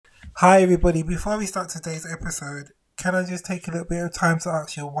Hi everybody, before we start today's episode, can I just take a little bit of time to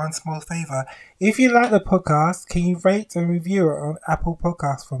ask you one small favour? If you like the podcast, can you rate and review it on Apple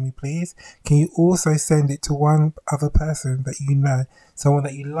Podcasts for me, please? Can you also send it to one other person that you know? Someone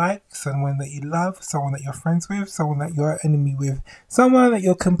that you like, someone that you love, someone that you're friends with, someone that you're enemy with, someone that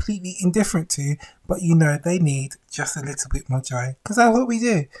you're completely indifferent to, but you know they need just a little bit more joy. Because that's what we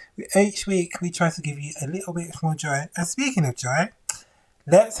do. Each week we try to give you a little bit more joy. And speaking of joy,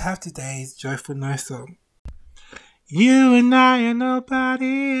 let's have today's joyful noise song. You and I and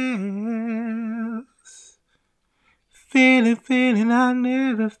nobody else. Feeling I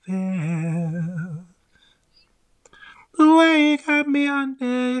never felt. The way you got me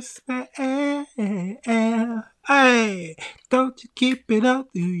under your spell. Hey, don't you keep it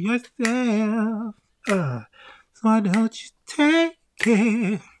up to yourself. So why don't you take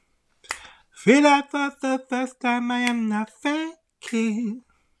it? Feel like for the first time I am not faking.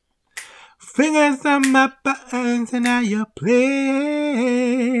 Fingers on my buttons and now you're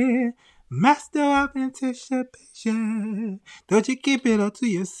playing. Master of anticipation. Don't you keep it all to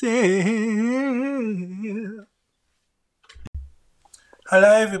yourself.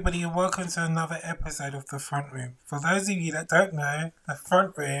 Hello everybody and welcome to another episode of The Front Room. For those of you that don't know, The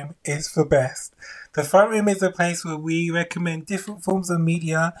Front Room is the best. The Front Room is a place where we recommend different forms of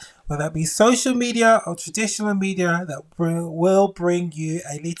media, whether that be social media or traditional media, that will bring you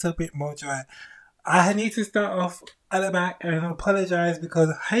a little bit more joy. I need to start off at the back and apologise because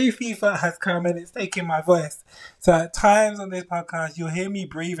hay fever has come and it's taken my voice. So at times on this podcast, you'll hear me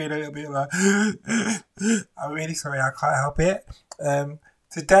breathing a little bit like, I'm really sorry, I can't help it.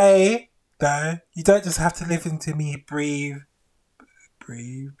 Today, though, you don't just have to listen to me breathe.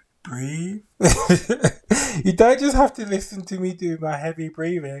 You don't just have to listen to me do my heavy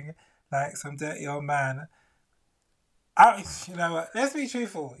breathing like some dirty old man. You know what? Let's be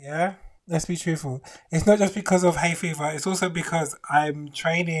truthful, yeah? Let's be truthful. It's not just because of hay fever. It's also because I'm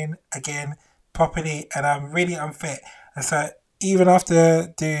training again properly and I'm really unfit. And so even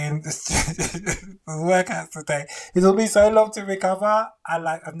after doing the workouts today, it'll be so long to recover.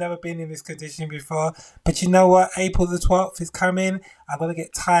 I've never been in this condition before. But you know what? April the 12th is coming. I'm going to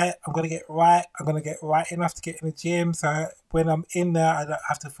get tight. I'm going to get right. I'm going to get right enough to get in the gym. So when I'm in there, I don't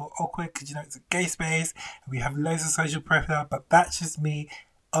have to feel awkward because, you know, it's a gay space. And we have loads of social pressure. But that's just me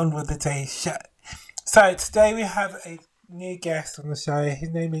on with the day's show. So today we have a new guest on the show. His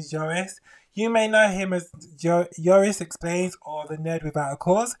name is Joris. You may know him as Joris Explains or the Nerd Without a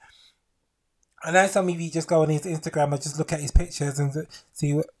Cause. I know some of you just go on his Instagram and just look at his pictures and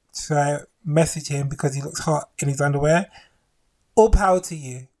see what to message him because he looks hot in his underwear. All power to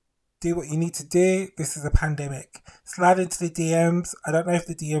you. Do what you need to do. This is a pandemic. Slide into the DMs. I don't know if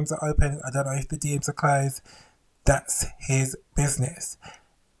the DMs are open. I don't know if the DMs are closed. That's his business.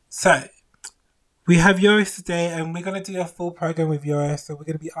 So, we have Joris today and we're going to do a full program with Joris. So we're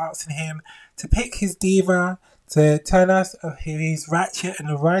going to be asking him to pick his diva, to tell us who his ratchet and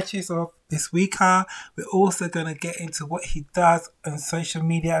the righteous of this week are. We're also going to get into what he does on social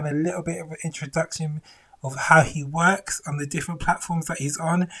media and a little bit of an introduction of how he works on the different platforms that he's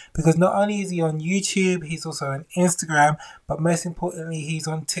on. Because not only is he on YouTube, he's also on Instagram, but most importantly, he's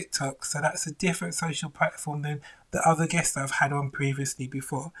on TikTok. So that's a different social platform than the other guests that I've had on previously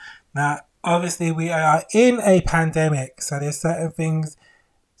before. Now, obviously, we are in a pandemic, so there's certain things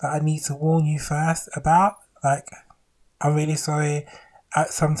that I need to warn you first about. Like, I'm really sorry.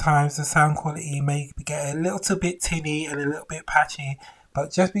 Sometimes the sound quality may get a little bit tinny and a little bit patchy, but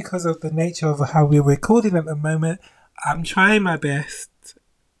just because of the nature of how we're recording at the moment, I'm trying my best.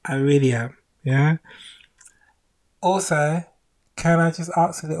 I really am. Yeah. Also, can I just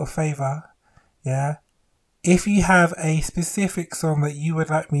ask a little favour? Yeah. If you have a specific song that you would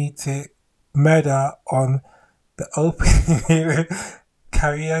like me to murder on the open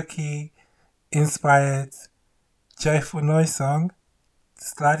karaoke inspired joyful noise song,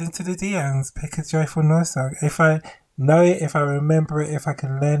 slide into the DMs, pick a joyful noise song. If I know it, if I remember it, if I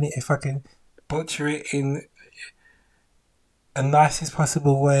can learn it, if I can butcher it in a nicest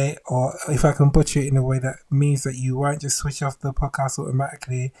possible way, or if I can butcher it in a way that means that you won't just switch off the podcast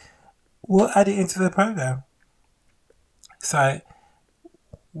automatically, we'll add it into the program. So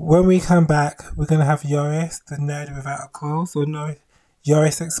when we come back, we're going to have Joris, the Nerd Without a Cause, or no,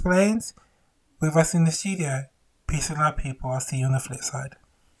 Joris Explains, with us in the studio. Peace and love, people. I'll see you on the flip side.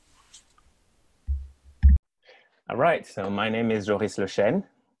 All right, so my name is Joris Lechen,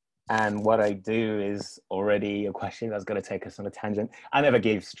 and what I do is already a question that's going to take us on a tangent. I never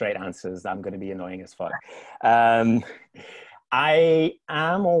give straight answers. I'm going to be annoying as fuck. I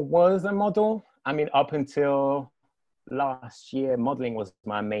am or was a model. I mean, up until last year, modeling was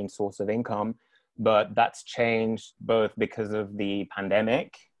my main source of income, but that's changed both because of the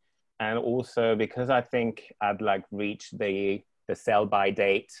pandemic and also because I think I'd like reached the sell by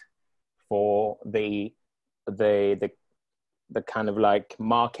date for the the kind of like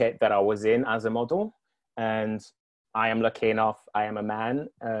market that I was in as a model. And I am lucky enough, I am a man.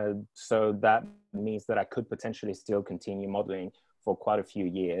 So that means that I could potentially still continue modeling for quite a few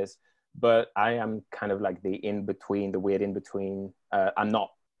years. But I am kind of like the in between, the weird in between. I'm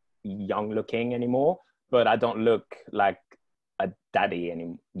not young looking anymore, but I don't look like a daddy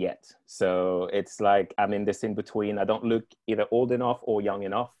any yet. So it's like I'm in this in between. I don't look either old enough or young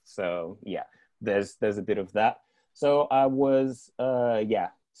enough. So yeah, there's a bit of that. So I was yeah.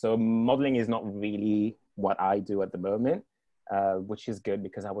 So modeling is not really what I do at the moment, which is good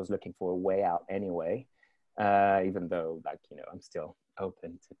because I was looking for a way out anyway. Even though like I'm still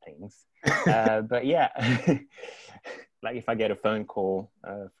open to things. But yeah, like if I get a phone call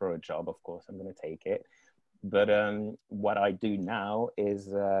for a job, of course I'm gonna take it. But what I do now is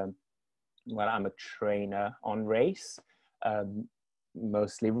well, I'm a trainer on race, um,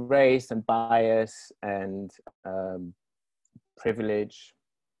 mostly race and bias and privilege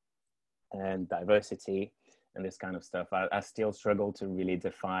and diversity and this kind of stuff. I still struggle to really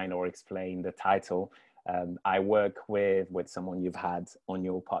define or explain the title. I work with someone you've had on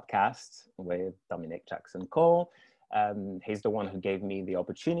your podcast, with Dominic Jackson Cole. He's the one who gave me the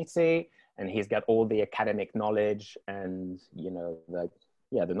opportunity, and he's got all the academic knowledge and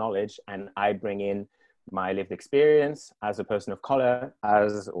the knowledge, and I bring in my lived experience as a person of color,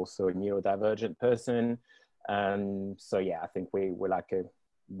 as also a neurodivergent person. So yeah, I think we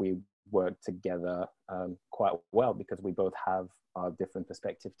work together quite well because we both have our different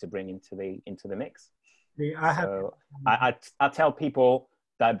perspectives to bring into the mix. Yeah, I tell people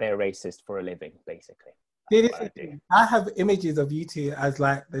that they're racist for a living, basically. I have images of you two as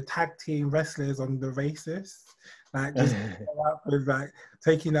like the tag team wrestlers on the Racists, like just with like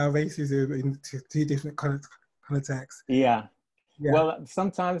taking our racism into two different contexts. Yeah. Yeah. Well,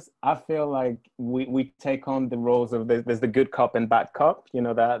 sometimes I feel like we take on the roles of there's the good cop and bad cop,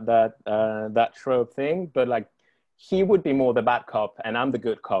 that trope thing. But like he would be more the bad cop, and I'm the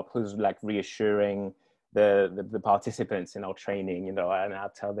good cop who's like reassuring the participants in our training, and I'll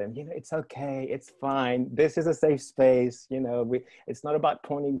tell them, it's okay, it's fine. This is a safe space. It's not about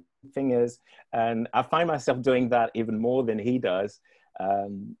pointing fingers. And I find myself doing that even more than he does,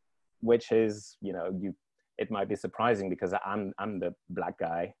 which is, it might be surprising because I'm the black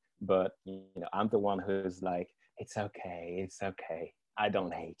guy, but I'm the one who's like, it's okay, I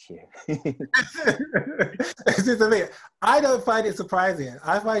don't hate you. It's just a bit, I don't find it surprising.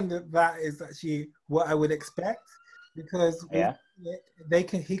 I find that is actually what I would expect, because yeah,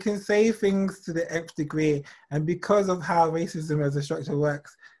 he can say things to the nth degree, and because of how racism as a structure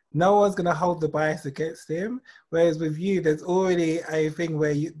works, no one's going to hold the bias against him. Whereas with you, there's already a thing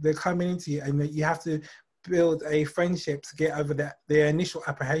where they're coming into you, and you have to build a friendship to get over their initial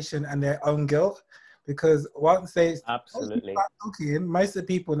apprehension and their own guilt. Because once they absolutely start talking, most of the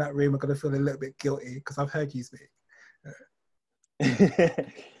people in that room are going to feel a little bit guilty because I've heard you speak.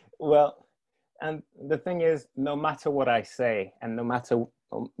 Well, and the thing is, no matter what I say, and no matter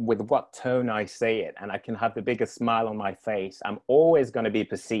with what tone I say it, and I can have the biggest smile on my face, I'm always going to be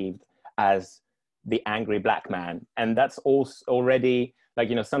perceived as the angry black man. And that's also already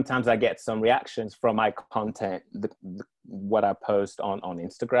like, sometimes I get some reactions from my content, what I post on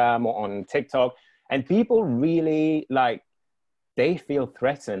Instagram or on TikTok. And people really they feel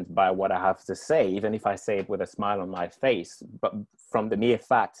threatened by what I have to say, even if I say it with a smile on my face. But from the mere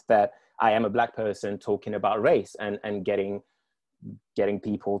fact that I am a black person talking about race and getting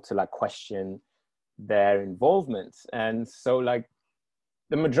people to question their involvement. And so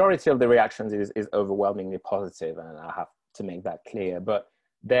the majority of the reactions is overwhelmingly positive, and I have to make that clear. But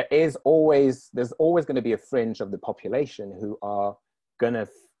there's always going to be a fringe of the population who are going to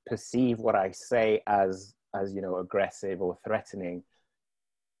perceive what I say as aggressive or threatening,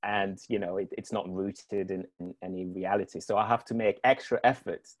 and it's not rooted in any reality. So I have to make extra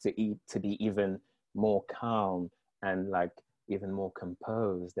efforts to be even more calm and even more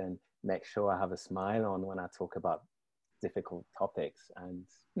composed, and make sure I have a smile on when I talk about difficult topics. And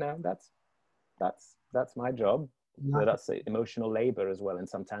that's my job. So that's emotional labor as well, and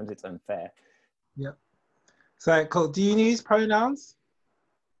sometimes it's unfair. Yep. So cool. Do you use pronouns?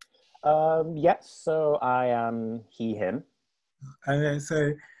 Yes, so I am he, him. Okay,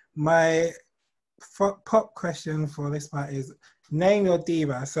 so my pop question for this part is name your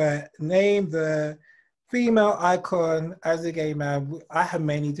diva. So name the female icon as a gay man, I have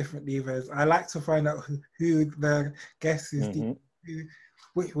many different levers. I like to find out who the guest is, Hmm. who,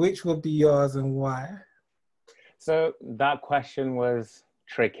 which would be yours and why. So that question was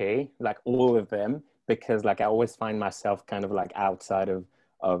tricky, like all of them, because like I always find myself kind of like outside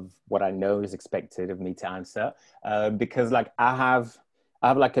of what I know is expected of me to answer. Because like I have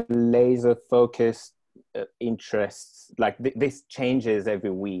like a laser focused interests. Like this changes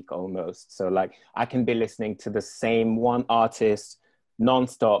every week almost. So like I can be listening to the same one artist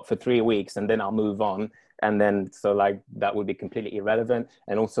nonstop for 3 weeks, and then I'll move on, and then so like that would be completely irrelevant.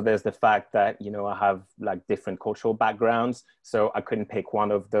 And also there's the fact that I have like different cultural backgrounds, so I couldn't pick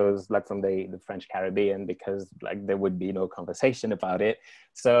one of those like from the French Caribbean, because like there would be no conversation about it.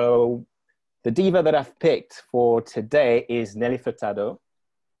 So the diva that I've picked for today is Nelly Furtado,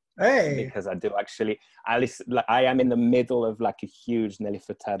 Hey, because I do actually, I listen, like I am in the middle of like a huge Nelly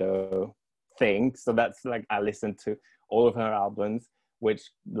Furtado thing, so that's like I listen to all of her albums,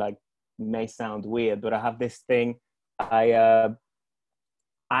 which like may sound weird, but I have this thing. I uh,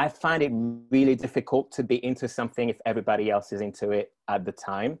 I find it really difficult to be into something if everybody else is into it at the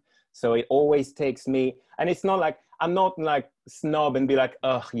time. So it always takes me, and it's not like I'm not like snob and be like,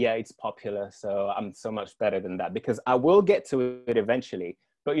 oh yeah, it's popular, so I'm so much better than that, because I will get to it eventually.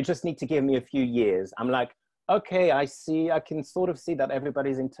 But you just need to give me a few years. I'm like, okay, I can sort of see that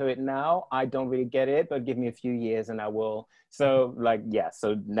everybody's into it now. I don't really get it, but give me a few years and I will. So like, yeah,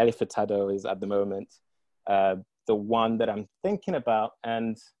 so Nelly Furtado is at the moment uh, the one that I'm thinking about,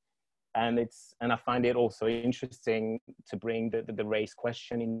 and I find it also interesting to bring the race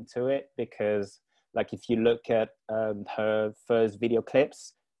question into it, because like if you look at her first video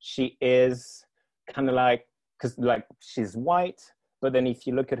clips, she is kind of like, because like she's white, but then if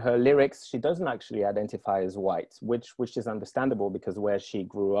you look at her lyrics, she doesn't actually identify as white, which is understandable, because where she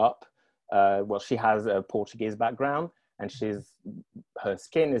grew up, well, she has a Portuguese background, and her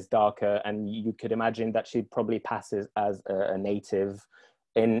skin is darker, and you could imagine that she probably passes as a native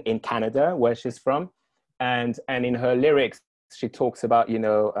in Canada, where she's from. And in her lyrics, she talks about,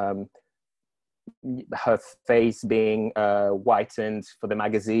 her face being whitened for the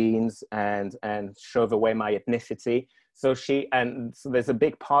magazines, and shove away my ethnicity. So there's a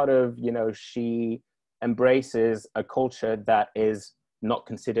big part of, she embraces a culture that is not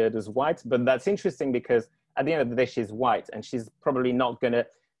considered as white. But that's interesting, because at the end of the day, she's white, and she's probably not going to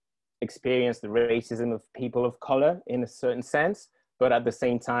experience the racism of people of color in a certain sense, but at the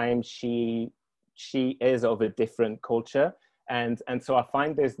same time, she is of a different culture. And so I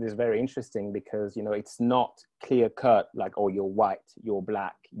find this very interesting, because it's not clear cut, like, oh, you're white, you're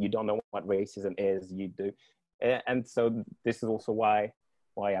black, you don't know what racism is, you do. And so this is also why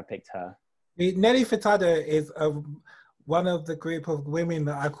I picked her. Nelly Furtado is one of the group of women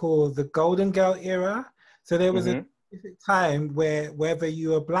that I call the Golden Girl era. So there was a Mm-hmm. specific time where whether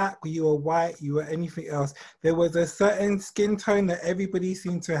you were black, you were white, you were anything else, there was a certain skin tone that everybody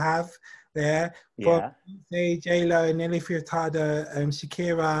seemed to have there. From Yeah. say J Lo, Nelly Furtado,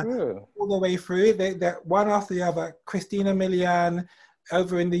 Shakira, True. all the way through. That one after the other. Christina Milian.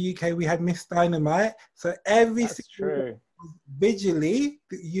 Over in the UK, we had Miss Dynamite. So every That's single true. visually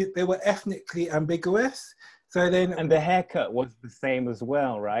they were ethnically ambiguous. So then And the haircut was the same as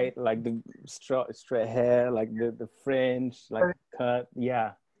well, right? Like the straight hair, like the fringe, like cut.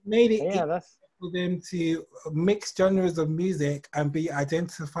 Yeah. made it Yeah, easy that's for them to mix genres of music and be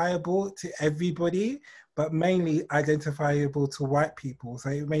identifiable to everybody, but mainly identifiable to white people. So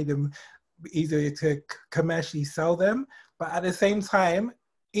it made them easier to commercially sell them. But at the same time,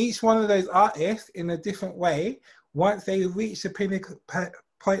 each one of those artists, in a different way, once they reach the pinnacle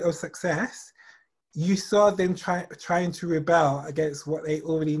point of success, you saw them trying to rebel against what they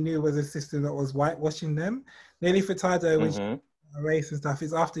already knew was a system that was whitewashing them. Nelly Furtado, when she mm-hmm. race and stuff,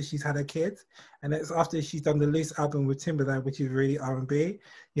 is after she's had a kid, and it's after she's done the Loose album with Timberland, which is really R&B.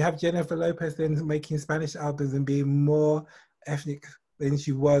 You have Jennifer Lopez then making Spanish albums and being more ethnic than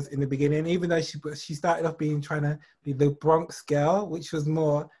she was in the beginning, even though she started off being trying to be the Bronx girl, which was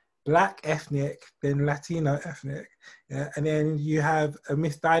more black ethnic than Latino ethnic. Yeah, and then you have a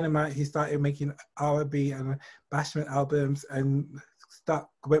Miss Dynamite who started making R&B and bashment albums and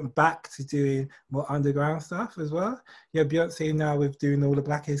went back to doing more underground stuff as well. Yeah, Beyonce now with doing all the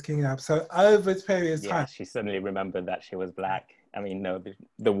Black is King albums. So over the period of Yeah, time, she suddenly remembered that she was black. I mean, no,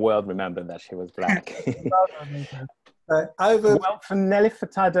 the world remembered that she was black. over Well, for Nelly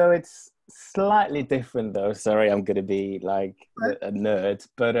Furtado, it's slightly different though. Sorry, I'm gonna be like a nerd,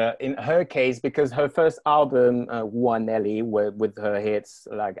 but in her case, because her first album, One Nelly, with her hits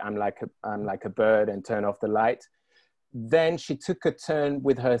like I'm like a bird and Turn Off the Light, then she took a turn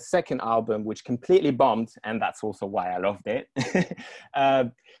with her second album, which completely bombed, and that's also why I loved it. uh,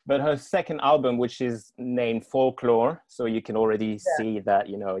 but her second album, which is named Folklore, so you can already see that,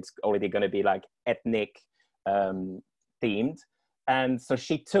 you know, it's already going to be like ethnic themed. And so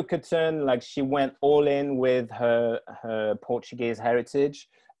she took a turn, like she went all in with her Portuguese heritage,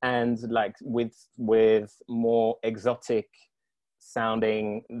 and like with more exotic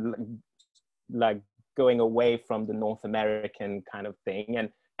sounding, like going away from the North American kind of thing.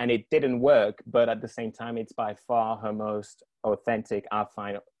 And it didn't work, but at the same time, it's by far her most authentic, I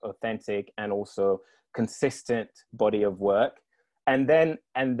find authentic and also consistent body of work. And then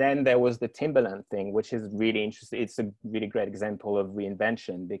there was the Timbaland thing, which is really interesting. It's a really great example of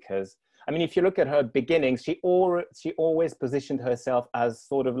reinvention, because I mean, if you look at her beginnings, she always positioned herself as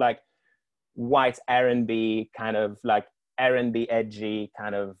sort of like white R&B, kind of like R&B edgy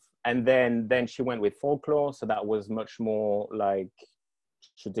kind of, and then she went with Folklore, so that was much more like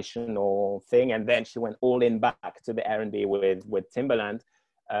traditional thing, and then she went all in back to the R&B with Timbaland,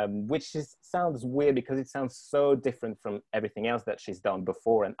 which sounds weird because it sounds so different from everything else that she's done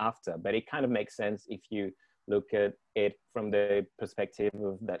before and after, but it kind of makes sense if you look at it from the perspective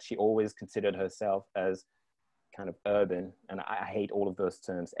of that she always considered herself as kind of urban, and I hate all of those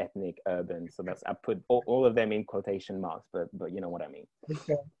terms, ethnic, urban, so that's, I put all of them in quotation marks, but you know what I mean.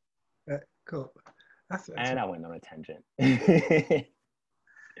 Okay. Cool. And I went on a tangent.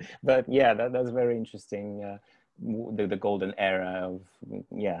 But yeah, that's very interesting. The golden era of,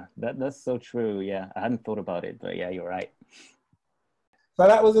 yeah, that's so true. Yeah, I hadn't thought about it, but yeah, you're right. So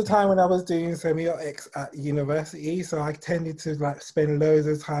that was the time when I was doing semiotics at university. So I tended to like spend loads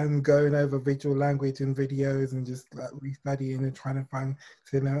of time going over visual language and videos and just like restudying and trying to find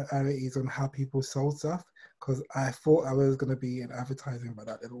similarities on how people sold stuff, because I thought I was going to be in advertising, but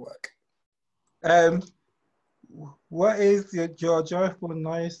that didn't work. What is your joyful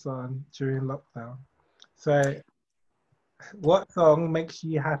noise song during lockdown? So what song makes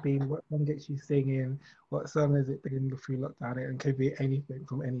you happy? What song gets you singing? What song has it been through lockdown? And it could be anything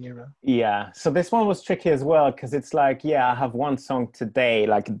from any era. Yeah, so this one was tricky as well, because it's like, yeah, I have one song today,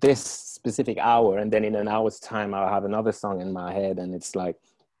 like this specific hour, and then in an hour's time I'll have another song in my head, and it's like,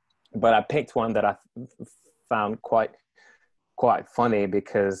 but I picked one that I found quite funny,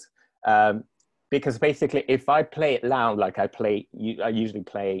 because basically if I play it loud, like I usually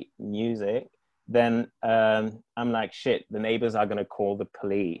play music, then I'm like, shit, the neighbors are gonna call the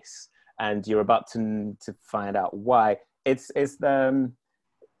police, and you're about to find out why. It's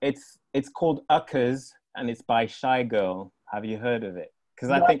called Uckers, and it's by Shy Girl. Have you heard of it?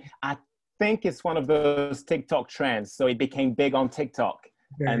 Because I think it's one of those TikTok trends, so it became big on TikTok.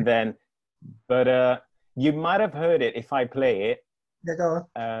 Okay. And then, but you might have heard it if I play it. Yeah, go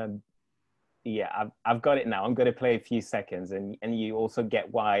on. Yeah, I've got it now. I'm going to play a few seconds, and you also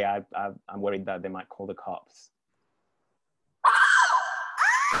get why I'm worried that they might call the cops.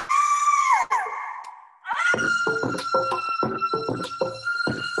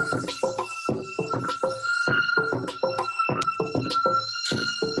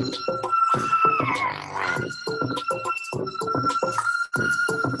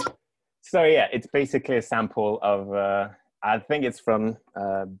 So yeah, it's basically a sample of, I think it's from,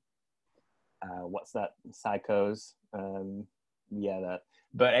 what's that, Psychos? Yeah, that.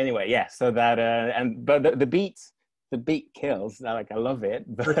 But anyway, yeah, so that, but the beat kills, like I love it,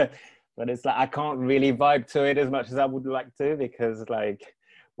 but it's like, I can't really vibe to it as much as I would like to, because like,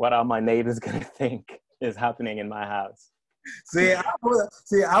 what are my neighbors gonna think is happening in my house? I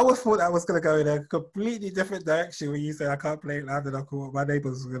always thought I was going to go in a completely different direction when you said I can't play it loud enough for what my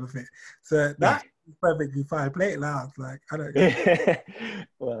neighbors were going to think. So that's perfectly fine. Play it loud. Like, I don't know.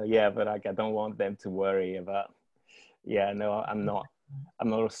 Well, yeah, but like, I don't want them to worry about, yeah, no, I'm not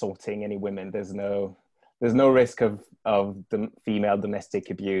assaulting any women. There's no risk of the female domestic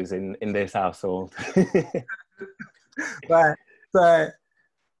abuse in this household. Right. So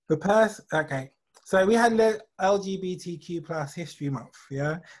the person, okay. So we had the LGBTQ plus history month,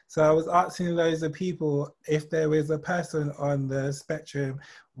 yeah? So I was asking loads of people if there was a person on the spectrum,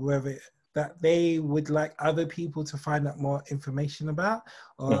 whether that they would like other people to find out more information about,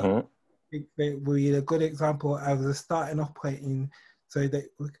 or it would be a good example as a starting off point in, so that,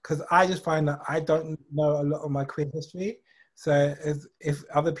 because I just find that I don't know a lot of my queer history. So if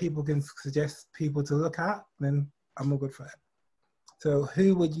other people can suggest people to look at, then I'm all good for it. So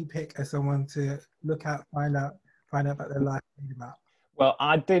who would you pick as someone to look at, find out about their life about? Well,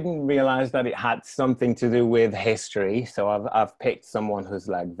 I didn't realize that it had something to do with history. So I've picked someone who's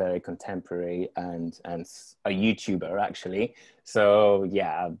like very contemporary and a YouTuber actually. So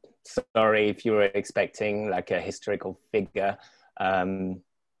yeah, sorry if you were expecting like a historical figure. Um,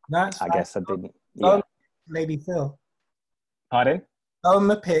 That's I fine. guess I didn't. Oh, Yeah. Lady Phil. Pardon?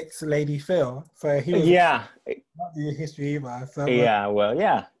 Elmer picks Lady Phil, so he was Yeah. not doing history either. So Yeah. Well,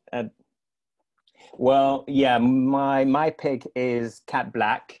 yeah. Well, yeah. My pick is Cat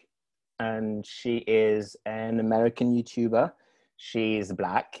Black, and she is an American YouTuber. She's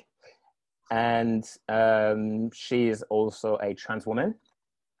black, and she is also a trans woman.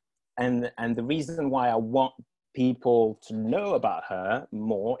 And the reason why I want people to know about her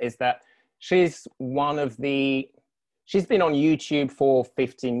more is that she's one of the she's been on YouTube for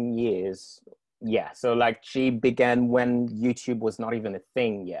 15 years. Yeah, so like she began when YouTube was not even a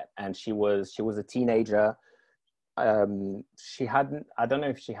thing yet, and she was a teenager. She hadn't, I don't know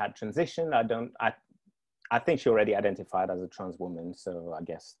if she had transitioned. I think she already identified as a trans woman, so I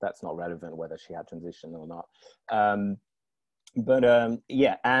guess that's not relevant whether she had transitioned or not. But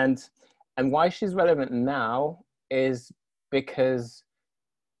yeah, and why she's relevant now is because,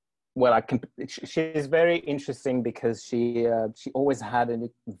 well, she's very interesting because she always had a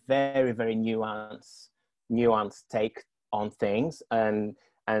very very nuanced take on things, and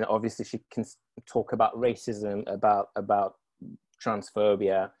obviously she can talk about racism, about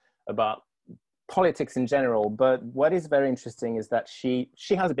transphobia, about politics in general. But what is very interesting is that she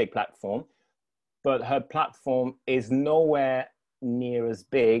has a big platform, but her platform is nowhere near as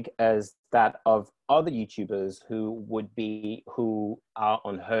big as that of other YouTubers who are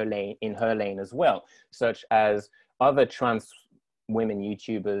on her lane, in her lane as well, such as other trans women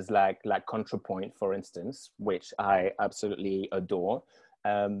YouTubers like ContraPoint, for instance, which I absolutely adore.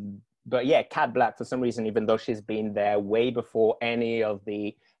 But yeah, Cat Black, for some reason, even though she's been there way before any of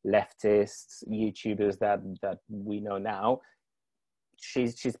the leftist YouTubers that we know now,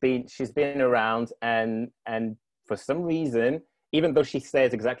 she's been around, and for some reason, even though she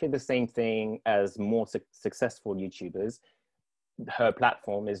says exactly the same thing as more successful YouTubers, her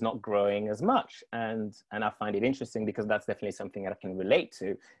platform is not growing as much. And I find it interesting because that's definitely something that I can relate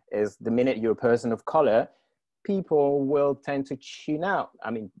to. Is the minute you're a person of color, people will tend to tune out.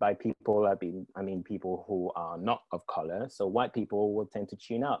 I mean, by people, I mean people who are not of color. So white people will tend to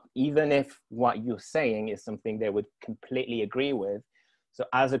tune out, even if what you're saying is something they would completely agree with. So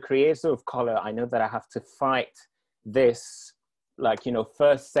as a creator of color, I know that I have to fight this, like,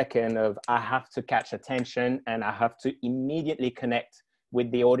 first second of I have to catch attention and I have to immediately connect with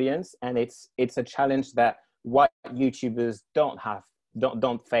the audience. And it's a challenge that white YouTubers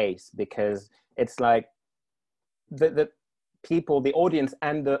don't face, because it's like the people, the audience,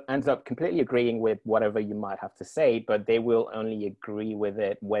 ends up completely agreeing with whatever you might have to say, but they will only agree with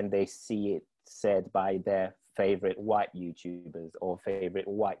it when they see it said by their favorite white YouTubers or favorite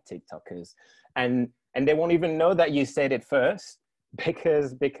white TikTokers, and they won't even know that you said it first,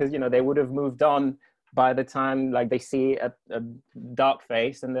 because they would have moved on by the time, like, they see a dark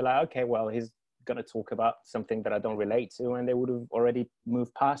face and they're like, okay, well, he's gonna talk about something that I don't relate to, and they would have already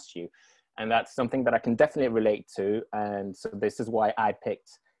moved past you. And that's something that I can definitely relate to. And so this is why I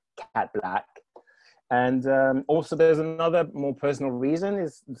picked Cat Black. And also, there's another more personal reason,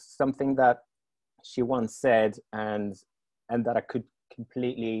 is something that she once said, and that I could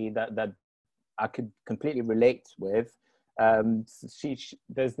completely relate with.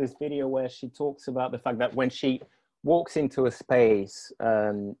 There's this video where she talks about the fact that when she walks into a space,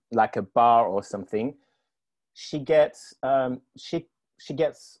 like a bar or something, she gets she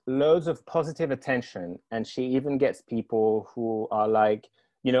gets loads of positive attention, and she even gets people who are like,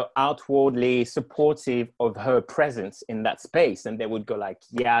 outwardly supportive of her presence in that space, and they would go like,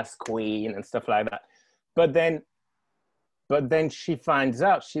 yes, queen, and stuff like that. But then but then she finds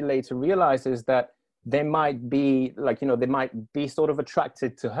out, she later realizes that they might be like, they might be sort of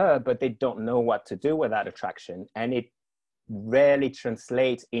attracted to her, but they don't know what to do with that attraction, and it rarely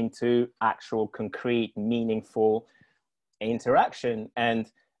translates into actual concrete meaningful interaction. And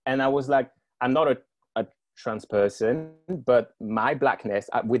I was like, I'm not a trans person, but with my blackness,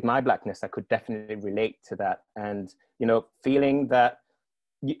 I could definitely relate to that. And feeling that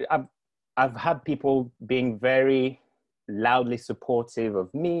I've had people being very loudly supportive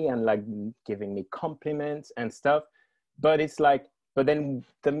of me and like giving me compliments and stuff, but it's like, but then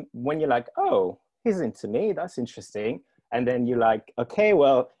when you're like, oh, he's into me, that's interesting, and then you're like, okay,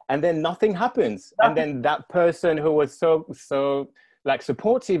 well, and then nothing happens, and then that person who was so like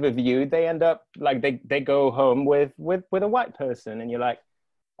supportive of you, they end up like, they go home with a white person, and you're like,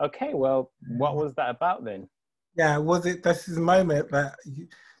 okay, well, what was that about then? Yeah, was it this is the moment that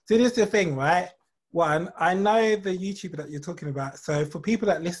so this is the thing, right? One, I know the YouTuber that you're talking about. So for people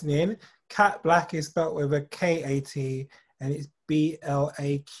that listening, Cat Black is spelled with a K-A-T and it's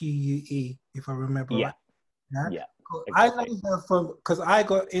Blaque, if I remember right. Yeah, Yeah. yeah, Cool. I know exactly. her from because I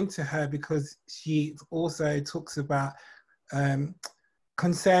got into her because she also talks about um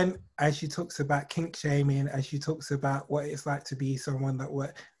consent and she talks about kink shaming and she talks about what it's like to be someone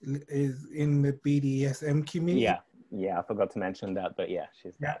that is in the BDSM community. Yeah, yeah, I forgot to mention that, but yeah,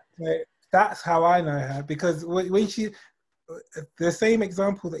 she's Yeah, that. so that's how I know her because when she, the same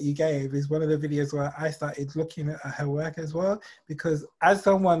example that you gave is one of the videos where I started looking at her work as well. Because as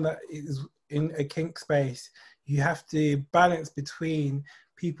someone that is in a kink space, you have to balance between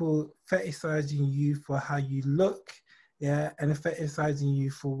people fetishizing you for how you look, yeah, and fetishizing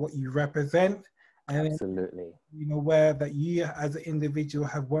you for what you represent. And Absolutely. aware that you as an individual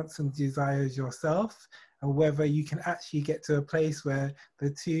have wants and desires yourself, and whether you can actually get to a place where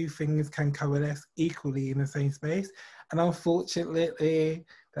the two things can coalesce equally in the same space. And unfortunately,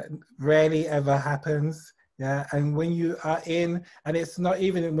 that rarely ever happens. Yeah, and when you are in, and it's not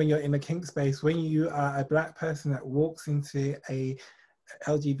even when you're in a kink space, when you are a black person that walks into a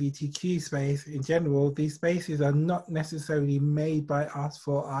LGBTQ space in general, these spaces are not necessarily made by us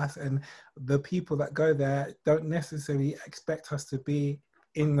for us, and the people that go there don't necessarily expect us to be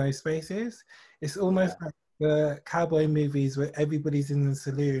in those spaces. It's Yeah. almost like the cowboy movies where everybody's in the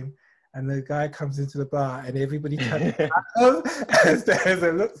saloon and the guy comes into the bar and everybody turns around and stares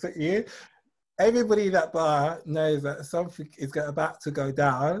and looks at you. Everybody in that bar knows that something is about to go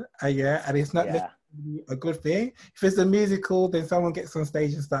down, yeah, and it's not Yeah. necessarily a good thing. If it's a musical, then someone gets on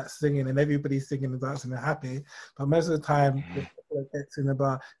stage and starts singing, and everybody's singing and dancing and happy. But most of the time, the person that gets in the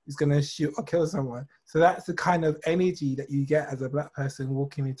bar is going to shoot or kill someone. So that's the kind of energy that you get as a black person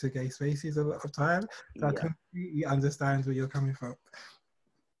walking into gay spaces a lot of time. So I Yeah. completely understand where you're coming from.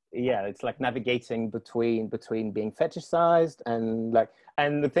 Yeah, it's like navigating between being fetishized and like,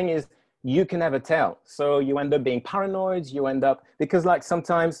 and the thing is, you can never tell, so you end up being paranoid, you end up, because like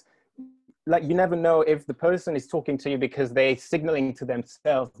sometimes, like, you never know if the person is talking to you because they're signaling to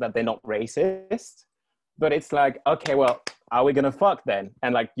themselves that they're not racist, but it's like, okay, well, are we gonna fuck then?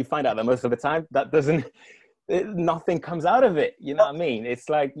 And like, you find out that most of the time that doesn't, nothing comes out of it. You know what I mean? It's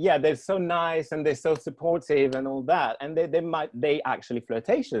like, yeah, they're so nice and they're so supportive and all that, and they actually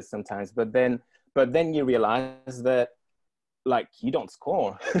flirtatious sometimes, but then you realize that, like, you don't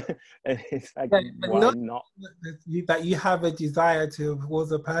score. And it's like, Yeah, but why not not? that you have a desire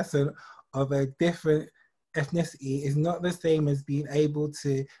towards a person of a different ethnicity is not the same as being able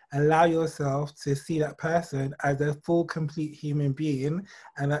to allow yourself to see that person as a full, complete human being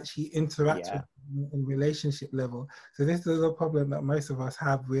and actually interact with Yeah, them in relationship level. So this is a problem that most of us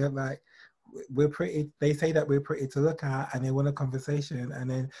have. We're like, we're pretty, they say that we're pretty to look at and they want a conversation, and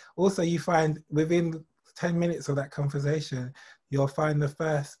then also you find within 10 minutes of that conversation you'll find the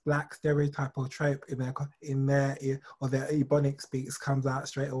first black stereotype or trope in their or their ebonic speaks comes out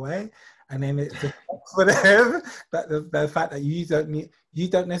straight away, and then it's a for them that the fact that you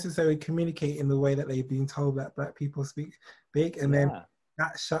don't necessarily communicate in the way that they've been told that black people speak, and then yeah,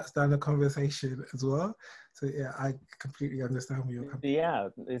 that shuts down the conversation as well. So yeah, I completely understand where you're coming. yeah.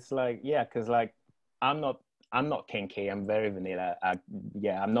 It's like, yeah, because like, i'm not I'm not kinky, I'm very vanilla.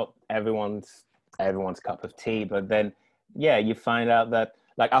 Yeah, I'm not everyone's cup of tea, but then, yeah, you find out that,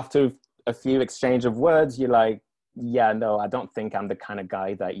 like, after a few exchange of words, you're like, yeah, no, I don't think I'm the kind of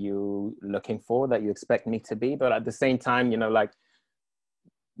guy that you looking for, that you expect me to be. But at the same time, like,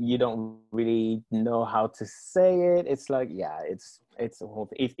 you don't really know how to say it. It's like, yeah, it's a whole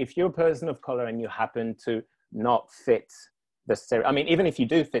thing. If you're a person of color and you happen to not fit the stereo, I mean, even if you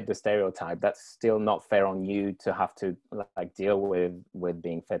do fit the stereotype, that's still not fair on you to have to, like, deal with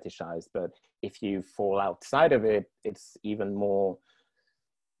being fetishized. But if you fall outside of it, it's even more,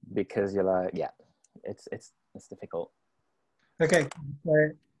 because you're like, yeah, it's difficult. Okay, so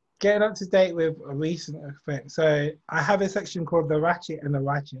getting up to date with a recent effect. So I have a section called the ratchet and the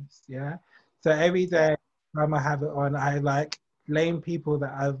righteous. Yeah. So every Yeah. day time I have it on, I like blame people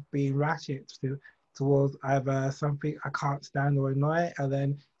that have been ratchet towards either something I can't stand or annoy, and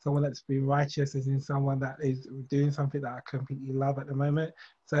then someone that's been righteous is in someone that is doing something that I completely love at the moment.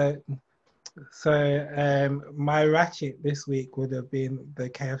 So my ratchet this week would have been the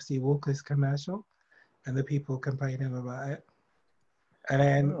KFC Walkers commercial and the people complaining about it. And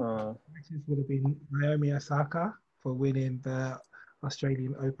then Oh, matches would have been Naomi Osaka for winning the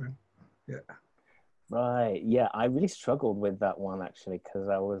Australian Open. Yeah. right. Yeah, I really struggled with that one, actually, because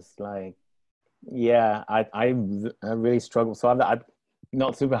I was like, yeah, I really struggled. So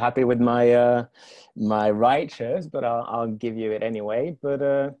Not super happy with my my righteous, but I'll give you it anyway. But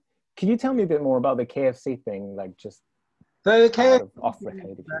can you tell me a bit more about the KFC thing? Like just So the out of off KFC,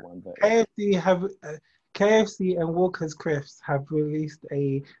 record if you want, but yeah. KFC have KFC and Walker's Crisps have released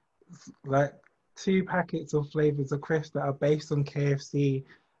a like two packets of flavors of crisps that are based on KFC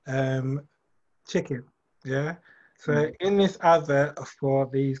um chicken. Yeah. So Mm. in this advert for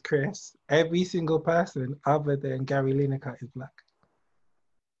these crisps, every single person other than Gary Lineker is black.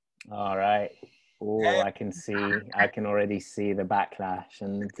 All right. Oh, I can already see the backlash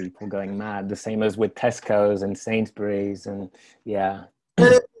and people going mad. The same as with Tesco's and Sainsbury's and yeah.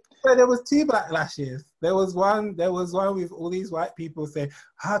 So there was two backlashes. There was one with all these white people saying,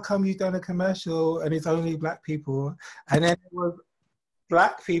 "How come you done a commercial and it's only black people?" And then there was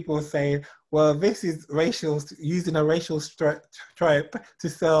black people saying, "Well, this is racial, using a racial stripe to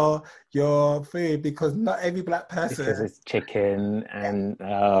sell your food because not every black Because person." it's chicken and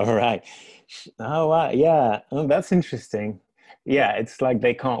oh right. Oh wow, yeah. Oh, that's interesting. Yeah, it's like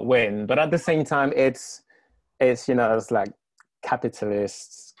they can't win, but at the same time it's it's like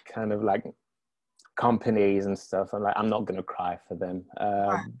capitalists kind of like companies and stuff. I'm like I'm not gonna cry for them.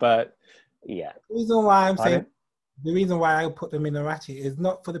 But yeah. The reason why I'm saying Pardon? the reason why I put them in the ratchet is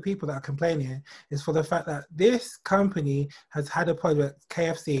not for the people that are complaining, it's for the fact that this company has had a product,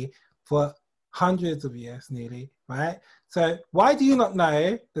 KFC, for hundreds of years nearly, right? So why do you not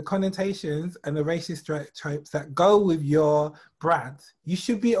know the connotations and the racist tropes that go with your brand? You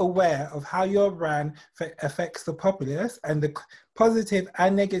should be aware of how your brand affects the populace and the positive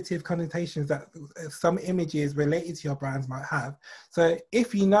and negative connotations that some images related to your brands might have. So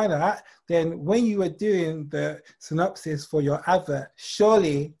if you know that, then when you were doing the synopsis for your advert,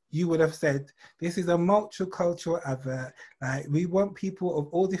 surely you would have said, this is a multicultural advert. Like, we want people of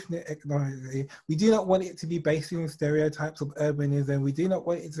all different ethnicity. We do not want it to be based on stereotypes of urbanism. We do not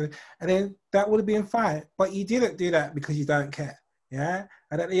want it to, and then that would have been fine. But you didn't do that because you don't care. Yeah.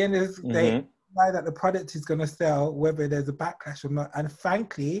 And at the end of the day, Mm-hmm. that the product is going to sell, whether there's a backlash or not. And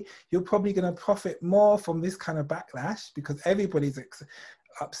frankly, you're probably going to profit more from this kind of backlash because everybody's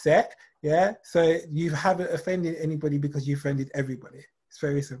upset. Yeah. So you haven't offended anybody because you offended everybody. It's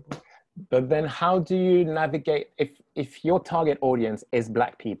very simple. But then how do you navigate if your target audience is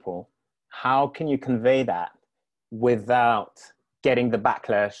black people, how can you convey that without getting the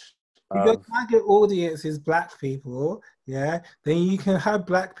backlash If your of target audience is black people, yeah, then you can have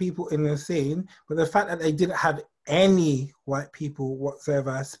black people in the scene. But the fact that they didn't have any white people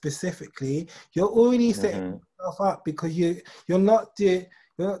whatsoever specifically, you're already setting Mhm. yourself up because you're not doing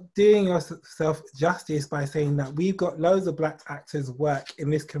you're not doing yourself justice by saying that we've got loads of black actors work in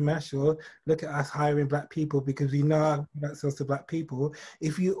this commercial. Look at us hiring black people because we know our product sells to black people.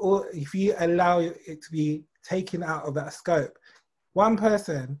 If you allow it to be taken out of that scope, one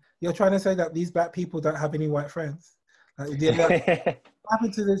person, you're trying to say that these black people don't have any white friends. Like, what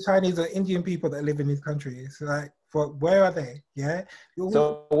happened to the Chinese or Indian people that live in these countries? Like, where are they? Yeah,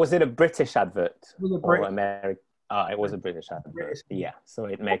 So was it a British advert with a or British, American? Ah, it was a British advert. Yeah, so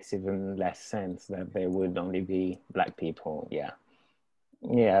it makes even less sense that there would only be black people. Yeah,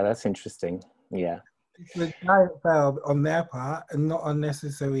 yeah, that's interesting. Yeah, it's a giant fail on their part, and not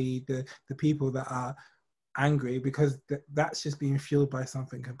unnecessarily the people that are angry because that's just being fueled by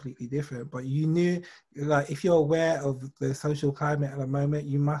something completely different. But you knew, like, if you're aware of the social climate at the moment,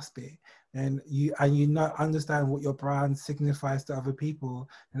 you must be, and you not understand what your brand signifies to other people,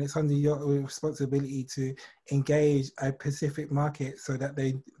 and it's under your responsibility to engage a specific market so that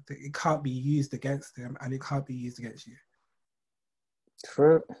it can't be used against them and it can't be used against you.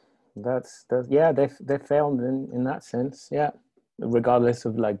 true. That's yeah. They failed in that sense. Yeah, regardless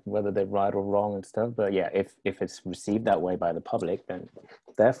of like whether they're right or wrong and stuff. But yeah, if it's received that way by the public, then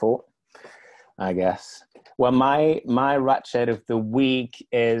therefore, I guess. Well, my ratchet of the week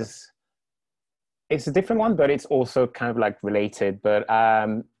is it's a different one, but it's also kind of like related. But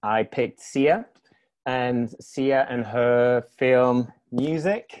I picked Sia and her film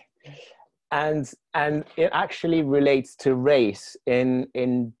Music, and it actually relates to race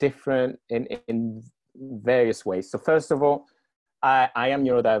in different in various ways. So first of all, I am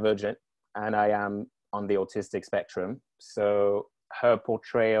neurodivergent and I am on the autistic spectrum. So her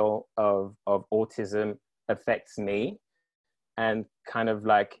portrayal of autism affects me and kind of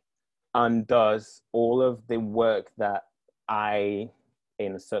like undoes all of the work that I,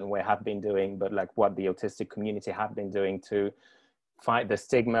 in a certain way, have been doing, but like what the autistic community have been doing to fight the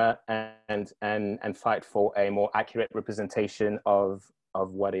stigma and fight for a more accurate representation of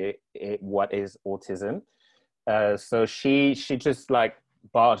what is autism. So she just like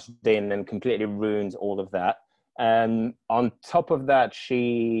barged in and completely ruined all of that. And on top of that,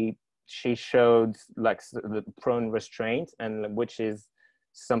 she showed like the prone restraint, and which is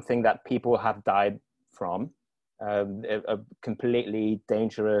something that people have died from, a completely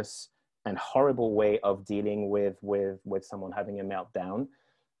dangerous and horrible way of dealing with someone having a meltdown.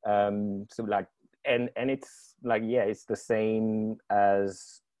 So like, and it's like, yeah, it's the same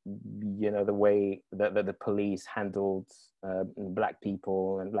as, you know, the way that the police handled black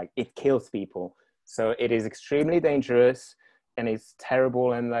people, and like it kills people. So it is extremely dangerous and it's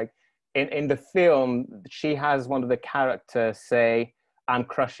terrible. And like in the film, she has one of the characters say, "I'm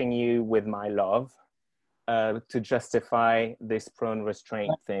crushing you with my love," to justify this prone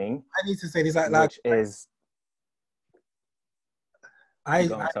restraint thing, I need to say this which is, I,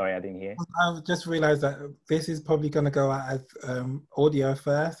 go on, sorry, I didn't hear. I've just realized that this is probably going to go out as audio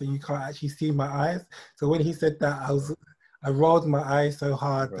first, and you can't actually see my eyes. So when he said that, I rolled my eyes so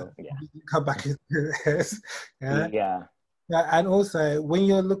hard that Bro, yeah. it didn't come back into this. Yeah. Yeah. Yeah, and also when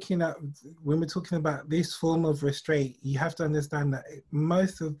you're looking at when we're talking about this form of restraint, you have to understand that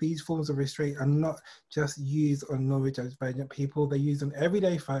most of these forms of restraint are not just used on neurodivergent people; they're used on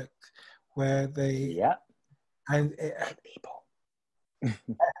everyday folks, where they Yeah. and People.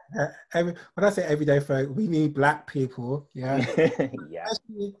 when I say everyday folk, we need black people, yeah. Yeah.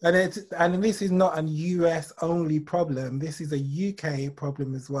 And this is not a US only problem. This is a UK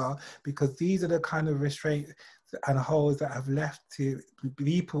problem as well, because these are the kind of restraints and holes that have left to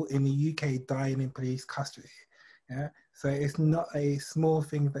people in the UK dying in police custody. Yeah. So it's not a small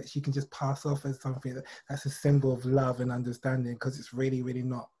thing that you can just pass off as something that's a symbol of love and understanding, because it's really, really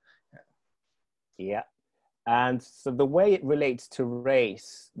not. Yeah. And so the way it relates to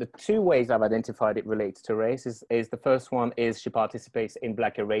race, the two ways I've identified it relates to race is the first one is she participates in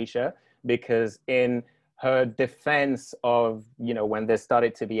Black erasure, because in her defense of, you know, when there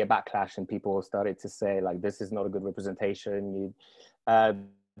started to be a backlash and people started to say like, this is not a good representation,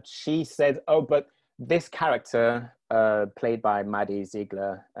 she said, oh, but this character played by Maddie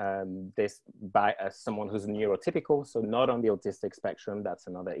Ziegler, this by someone who's neurotypical, so not on the autistic spectrum, that's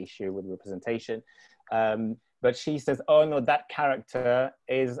another issue with representation. But she says, oh no, that character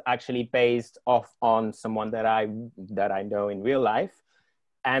is actually based off on someone that I know in real life.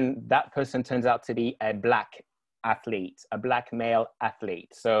 And that person turns out to be a black athlete, a black male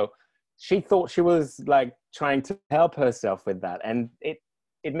athlete. So she thought she was like trying to help herself with that. And it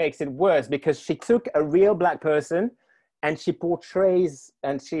makes it worse, because she took a real black person and she portrays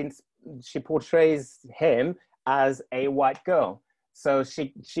him as a white girl. So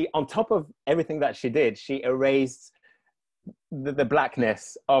she on top of everything that she did, she erased the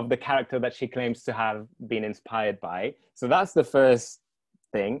blackness of the character that she claims to have been inspired by. So that's the first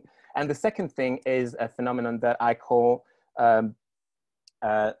thing. And the second thing is a phenomenon that I call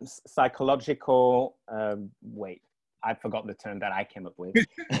psychological, wait, I forgot the term that I came up with.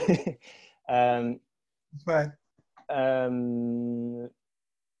 Fine.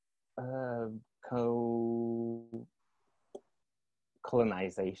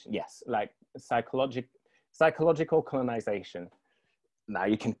 Colonization, yes, like psychological colonization. Now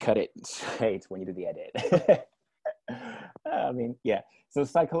you can cut it straight when you do the edit. I mean, yeah. So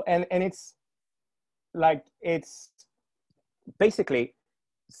and it's like, it's basically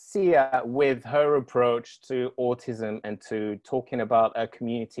Sia, with her approach to autism and to talking about a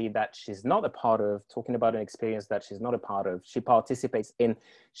community that she's not a part of, talking about an experience that she's not a part of, she participates in,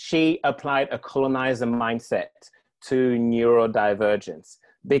 she applied a colonizer mindset to neurodivergence,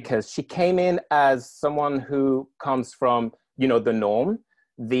 because she came in as someone who comes from, you know, the norm,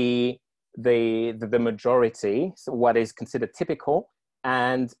 the majority, so what is considered typical,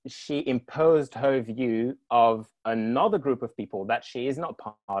 and she imposed her view of another group of people that she is not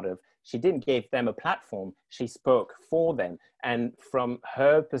part of. She didn't give them a platform. She spoke for them and from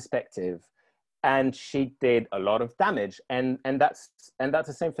her perspective, and she did a lot of damage. And that's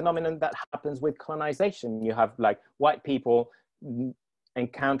the same phenomenon that happens with colonization. You have like white people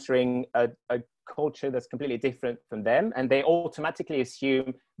encountering a culture that's completely different from them, and they automatically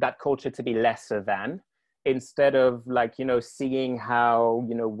assume that culture to be lesser than, instead of like, you know, seeing how,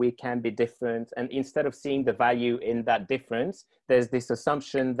 you know, we can be different, and instead of seeing the value in that difference, there's this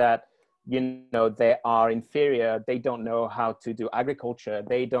assumption that, you know, they are inferior, they don't know how to do agriculture,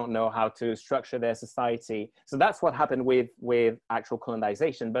 they don't know how to structure their society. So that's what happened with actual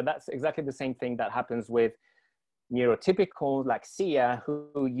colonization. But that's exactly the same thing that happens with neurotypical like Sia,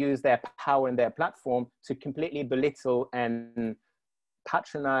 who use their power and their platform to completely belittle and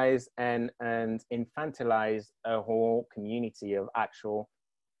patronize and infantilize a whole community of actual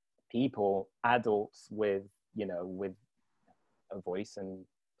people, adults with, you know, with a voice and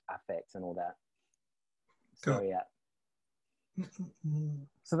affect and all that. Go So yeah. on.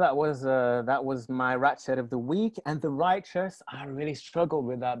 So that was my ratchet of the week. And the righteous, I really struggled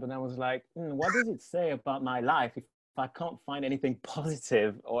with that, but I was like, what does it say about my life if I can't find anything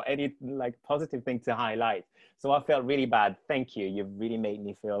positive or any like positive thing to highlight? So I felt really bad. Thank you. You've really made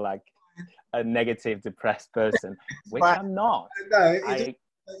me feel like a negative, depressed person, which But I'm not. no, it's just I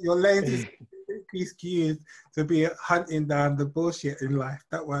your lanes is excuse to be hunting down the bullshit in life.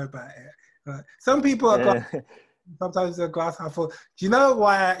 Don't worry about it. Some people are sometimes a glass half full. Do you know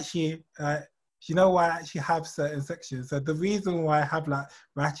why I actually? Do you know why I actually have certain sections? So the reason why I have like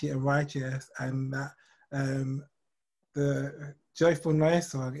ratchet and righteous and that the joyful noise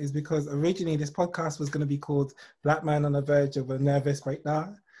song is because originally this podcast was going to be called "Black Man on the Verge of a Nervous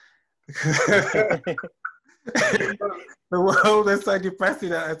Breakdown." The world was so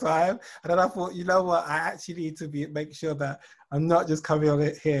depressing at the time, and then I thought, you know what, I actually need to make sure that I'm not just coming on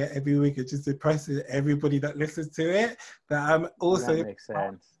it here every week and just depressing everybody that listens to it. That I'm also that makes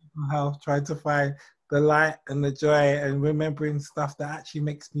sense. health, trying to find the light and the joy and remembering stuff that actually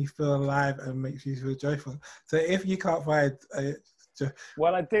makes me feel alive and makes me feel joyful. So if you can't find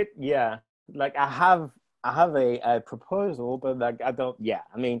Well, I did, yeah. Like I have a proposal, but like I don't. Yeah,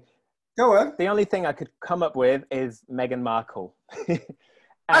 I mean, go on. the only thing I could come up with is Meghan Markle, and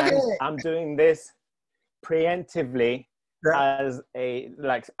Okay. I'm doing this preemptively Yeah.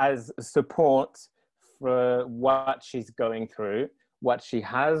 as support for what she's going through, what she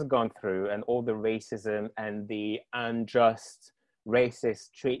has gone through, and all the racism and the unjust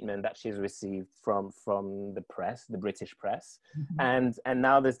racist treatment that she's received from the press, the British press. And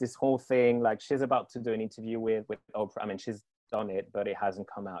now there's this whole thing, like she's about to do an interview with Oprah. I mean, she's done it, but it hasn't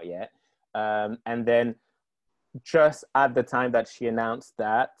come out yet. And then just at the time that she announced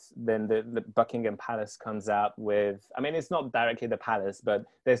that, then the Buckingham Palace comes out with, I mean, it's not directly the palace, but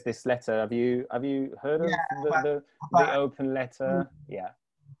there's this letter. Have you heard Yeah, of the but open letter? Yeah.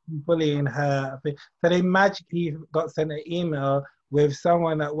 bullying her. So they magically got sent an email with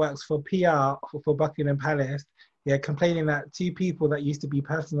someone that works for PR for Buckingham Palace, yeah, complaining that two people that used to be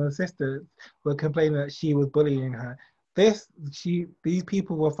personal assistants were complaining that she was bullying her. These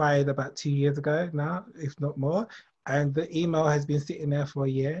people were fired about 2 years ago now, if not more, and the email has been sitting there for a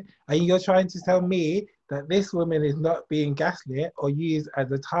year. And you're trying to tell me that this woman is not being gaslit or used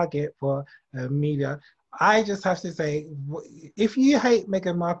as a target for media. I just have to say, if you hate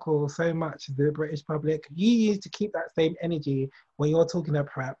Meghan Markle so much, the British public, you need to keep that same energy when you're talking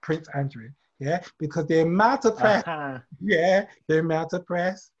about Prince Andrew, yeah? Because the amount of press, yeah, the amount of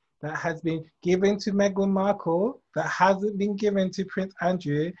press that has been given to Meghan Markle that hasn't been given to Prince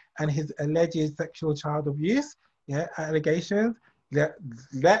Andrew and his alleged sexual child abuse, yeah, allegations.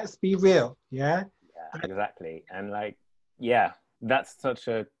 Let's be real, yeah? Yeah, exactly. And like, yeah, that's such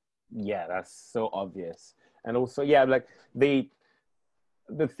a, yeah, that's so obvious. And also, yeah, like the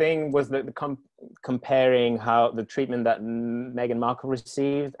thing was that comparing how the treatment that Meghan Markle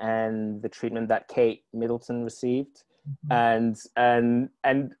received and the treatment that Kate Middleton received, and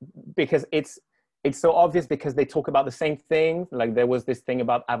because it's so obvious because they talk about the same thing. Like there was this thing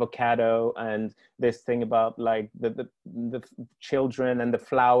about avocado and this thing about like the children and the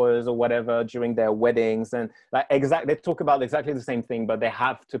flowers or whatever during their weddings, and like they talk about exactly the same thing, but they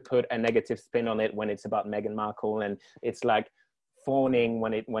have to put a negative spin on it when it's about Meghan Markle, and it's like fawning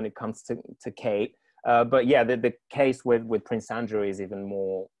when it comes to Kate. But yeah, the case with Prince Andrew is even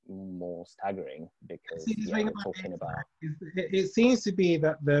more staggering because yeah, we're talking about. It seems to be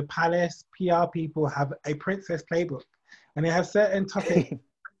that the palace PR people have a princess playbook, and they have certain topics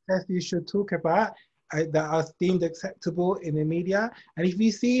that you should talk about that are deemed acceptable in the media. And if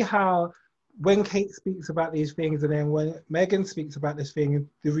you see how when Kate speaks about these things and then when Meghan speaks about this thing,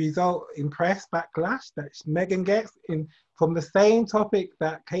 the result in press backlash that Meghan gets in from the same topic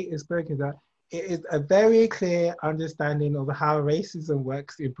that Kate is speaking about, it is a very clear understanding of how racism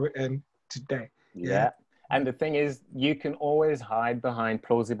works in Britain today. Yeah. And the thing is, you can always hide behind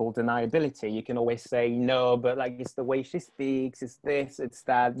plausible deniability. You can always say, no, but like it's the way she speaks, it's this, it's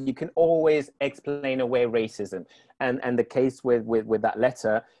that. You can always explain away racism. And the case with that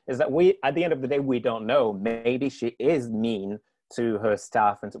letter is that we, at the end of the day, we don't know. Maybe she is mean to her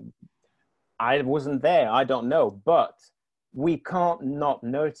staff. And I wasn't there, I don't know. But we can't not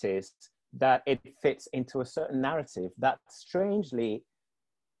notice that it fits into a certain narrative that strangely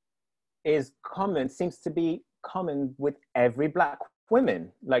is common, seems to be common with every Black woman.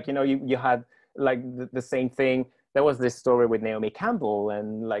 Like, you know, you had like the same thing. There was this story with Naomi Campbell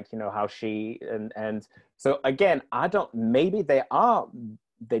and like, you know, how she, and so again, I don't, maybe they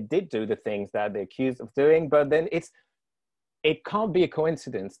did do the things that they're accused of doing, but then it's it can't be a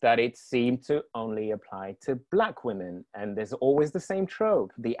coincidence that it seemed to only apply to Black women. And there's always the same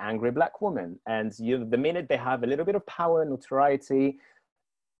trope, the angry Black woman. And the minute they have a little bit of power, notoriety,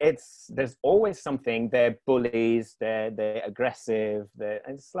 there's always something. They're bullies, they're aggressive.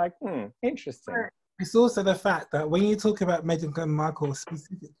 It's like, interesting. It's also the fact that when you talk about Meghan Markle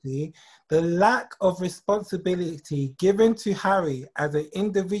specifically, the lack of responsibility given to Harry as an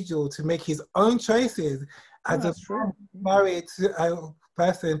individual to make his own choices, as a married to a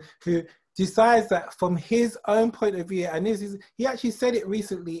person who decides that from his own point of view, and he actually said it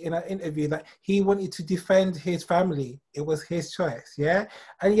recently in an interview that he wanted to defend his family. It was his choice, yeah?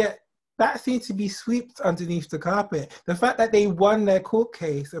 And yet that seemed to be swept underneath the carpet. The fact that they won their court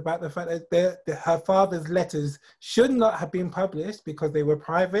case about the fact that her father's letters should not have been published because they were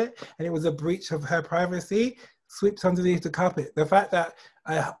private and it was a breach of her privacy, swept underneath the carpet. The fact that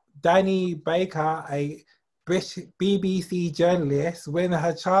Danny Baker, a British BBC journalist, when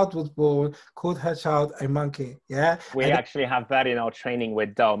her child was born, called her child a monkey. Yeah, we actually have that in our training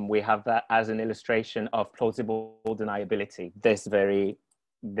with Dom. We have that as an illustration of plausible deniability. This very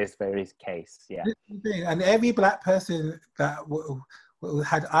case, yeah. And every Black person that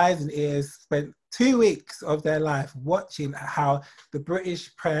had eyes and ears spent 2 weeks of their life watching how the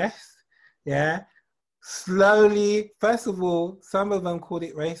British press, yeah, slowly, first of all, some of them called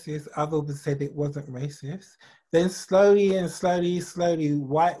it racist, others said it wasn't racist. Then slowly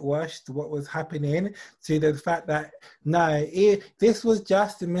whitewashed what was happening to the fact that, no, this was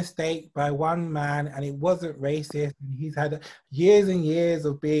just a mistake by one man and it wasn't racist. He's had years and years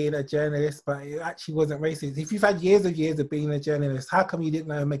of being a journalist, but it actually wasn't racist. If you've had years of being a journalist, how come you didn't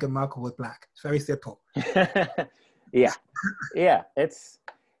know Meghan Markle was Black? It's very simple. Yeah. It's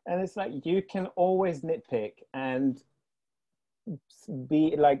like you can always nitpick and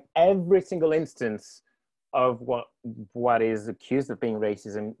be like every single instance of what is accused of being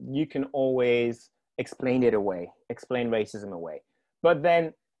racism, you can always explain racism away. But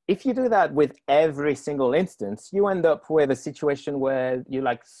then if you do that with every single instance, you end up with a situation where you're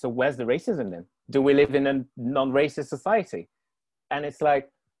like, so where's the racism then? Do we live in a non-racist society? And it's like,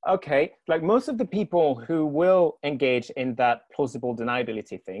 okay, like most of the people who will engage in that plausible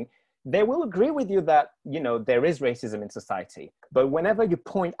deniability thing, they will agree with you that, there is racism in society. But whenever you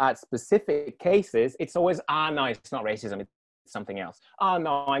point at specific cases, it's always, no, it's not racism, it's something else. Oh,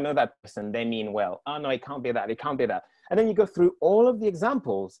 no, I know that person, they mean well. Oh, no, it can't be that, it can't be that. And then you go through all of the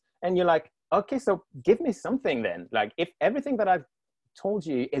examples and you're like, okay, so give me something then. Like if everything that I've told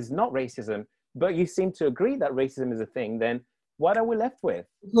you is not racism, but you seem to agree that racism is a thing, then what are we left with?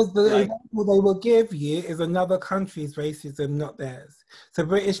 Because the example they will give you is another country's racism, not theirs. So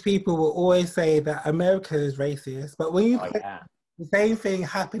British people will always say that America is racist, but when you the same thing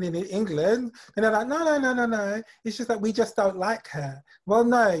happening in England, and they're like, no. It's just that we just don't like her. Well,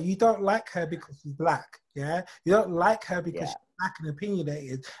 no, you don't like her because she's Black, yeah? You don't like her because she's Black and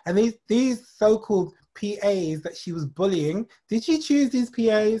opinionated. And these so-called PAs that she was bullying, did she choose these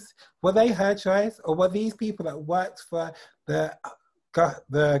PAs? Were they her choice? Or were these people that worked for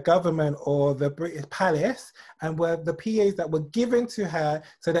the government or the British palace and were the PAs that were given to her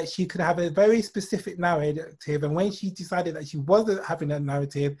so that she could have a very specific narrative? And when she decided that she wasn't having a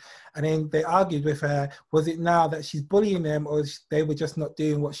narrative and then they argued with her, was it now that she's bullying them or they were just not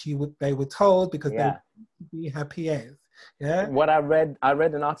doing what they were told because they wanted to be her PAs? Yeah. What I read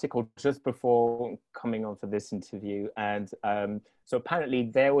an article just before coming on for this interview, and so apparently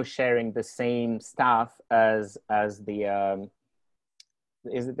they were sharing the same staff as the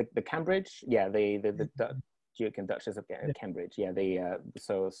is it the Cambridge? Yeah, the Duke and Duchess of Cambridge. Yeah,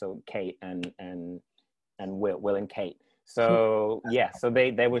 so Kate and Will and Kate. So so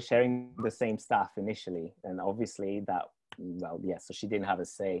they were sharing the same staff initially, and obviously so she didn't have a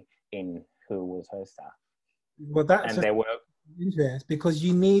say in who was her staff. Well, that's interest because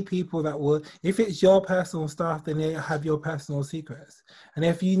you need people that will, if it's your personal staff, then they have your personal secrets. And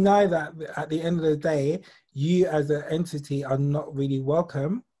if you know that at the end of the day, you as an entity are not really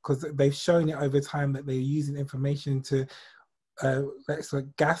welcome because they've shown it over time that they're using information to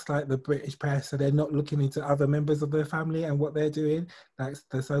gaslight the British press, so they're not looking into other members of their family and what they're doing. That's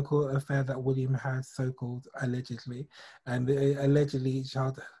the so-called affair that William has so-called allegedly, and allegedly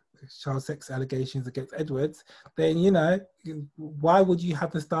child sex allegations against Edwards, then why would you have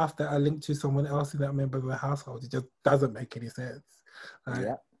the staff that are linked to someone else in that member of the household? It just doesn't make any sense.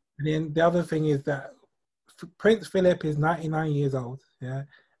 And then the other thing is that Prince Philip is 99 years old, yeah,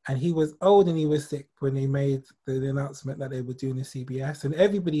 And he was old and he was sick when they made the announcement that they were doing the CBS, and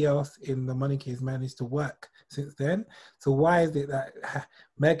everybody else in the Monarchy has managed to work since then. So why is it that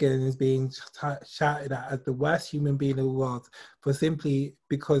Meghan is being shouted at as the worst human being in the world for simply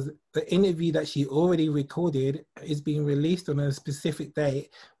because the interview that she already recorded is being released on a specific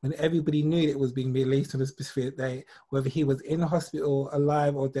date when everybody knew it was being released on a specific date, whether he was in hospital,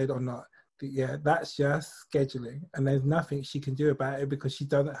 alive or dead or not? Yeah, that's just scheduling, and there's nothing she can do about it because she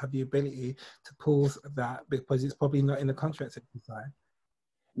doesn't have the ability to pause that because it's probably not in the contract at the time.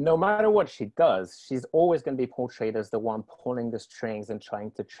 No matter what she does, she's always going to be portrayed as the one pulling the strings and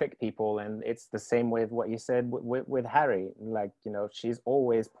trying to trick people. And it's the same with what you said with Harry. Like, you know, she's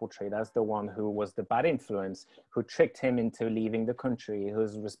always portrayed as the one who was the bad influence, who tricked him into leaving the country,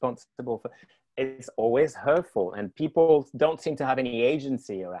 who's responsible for... It's always her fault. And people don't seem to have any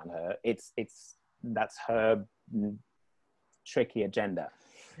agency around her. That's her tricky agenda.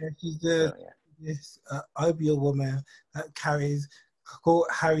 Yeah, she's this obeah woman that carries called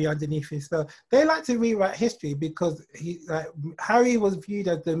Harry underneath his spell. They like to rewrite history because Harry was viewed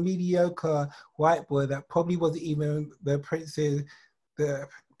as the mediocre white boy that probably wasn't even the prince's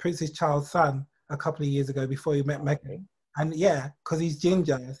child's son a couple of years ago before he met Meghan. And yeah, because he's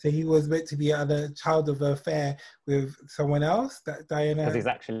ginger, so he was meant to be a child of an affair with someone else. That Diana. Because he's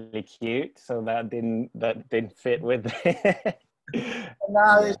actually cute, so that didn't fit with it.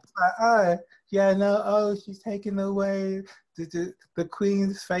 Now it's like, she's taking away the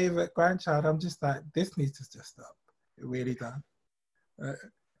Queen's favorite grandchild. I'm just like, this needs to just stop. It really does.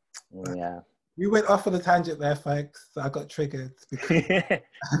 Yeah. You went off on a tangent there, folks. I got triggered because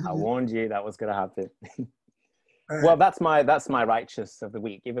I warned you that was gonna happen. Well, that's my righteous of the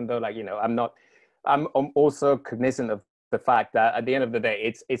week. Even though, like, you know, I'm also cognizant of the fact that at the end of the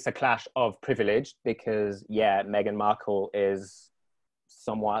day, it's a clash of privilege because, yeah, Meghan Markle is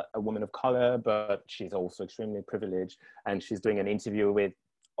somewhat a woman of color, but she's also extremely privileged, and she's doing an interview with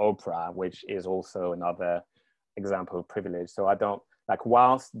Oprah, which is also another example of privilege. So I don't like,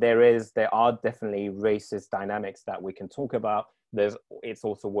 whilst there are definitely racist dynamics that we can talk about, it's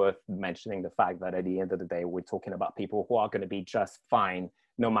also worth mentioning the fact that at the end of the day, we're talking about people who are going to be just fine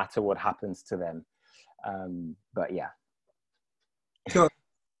no matter what happens to them. But yeah. Sure.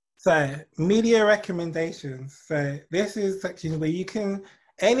 So media recommendations. So this is a section where you can,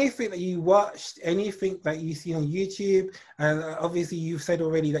 anything that you watched, anything that you see on YouTube, and obviously you've said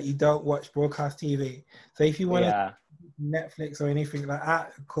already that you don't watch broadcast TV. So if you want to Netflix or anything like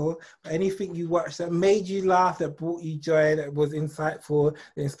that, cool. But anything you watched that made you laugh, that brought you joy, that was insightful,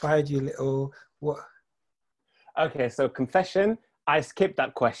 that inspired you a little, what? Okay, so confession, I skipped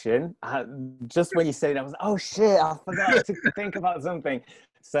that question. Just when you said it, I was like, oh shit, I forgot to think about something.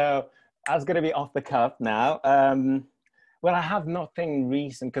 So I was going to be off the cuff now. Well, I have nothing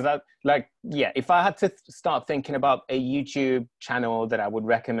recent because if I had to start thinking about a YouTube channel that I would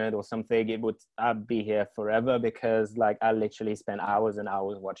recommend or something, I'd be here forever because like I literally spend hours and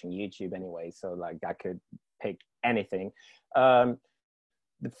hours watching YouTube anyway. So like I could pick anything.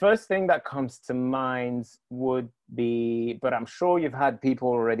 The first thing that comes to mind would be, but I'm sure you've had people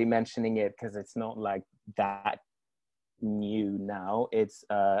already mentioning it because it's not like that new now. It's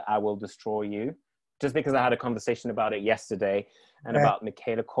I Will Destroy You. Just because I had a conversation about it yesterday and about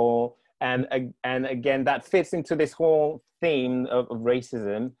Michaela Cole. And again, that fits into this whole theme of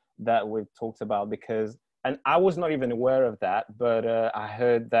racism that we've talked about because, and I was not even aware of that, but I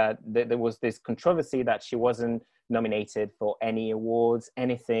heard that there was this controversy that she wasn't nominated for any awards,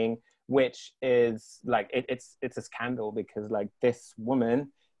 anything, which is like, it's a scandal because like this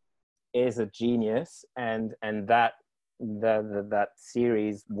woman is a genius and that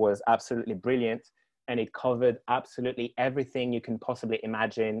series was absolutely brilliant. And it covered absolutely everything you can possibly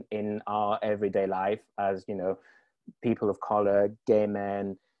imagine in our everyday life as, you know, people of color, gay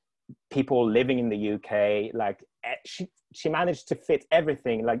men, people living in the UK. Like she managed to fit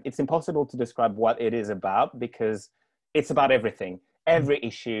everything. Like it's impossible to describe what it is about because it's about everything. Every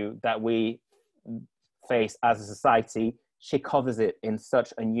issue that we face as a society, she covers it in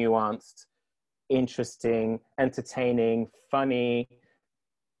such a nuanced, interesting, entertaining, funny,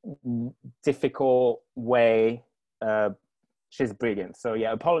 difficult way. She's brilliant. So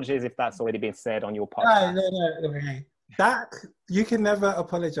yeah, apologies if that's already been said on your podcast. No. That you can never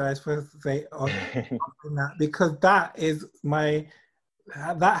apologize for say on that because that has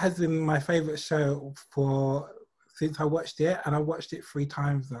been my favorite show since I watched it, and I watched it 3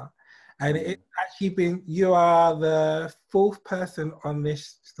 times now. And it's actually been, you are the 4th person on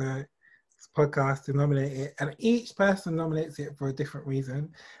this podcast to nominate it, and each person nominates it for a different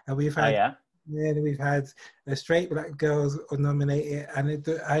reason. And we've had Yeah, we've had straight black girls nominated,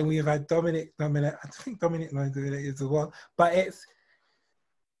 and we've had Dominic nominated. I think Dominic nominated as well. But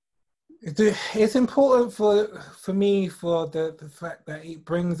it's important for me for the fact that it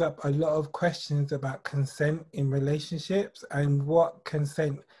brings up a lot of questions about consent in relationships and what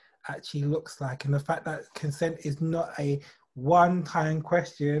consent actually looks like, and the fact that consent is not a one-time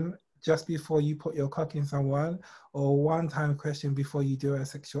question just before you put your cock in someone, or one-time question before you do a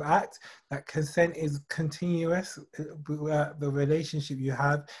sexual act. That consent is continuous the relationship you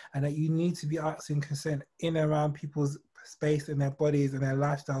have, and that you need to be asking consent in and around people's space and their bodies and their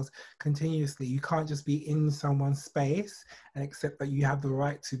lifestyles continuously. You can't just be in someone's space and accept that you have the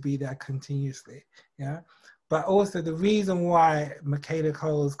right to be there continuously. Yeah. But also the reason why Michaela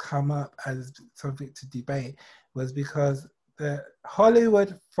Cole's come up as something to debate was because the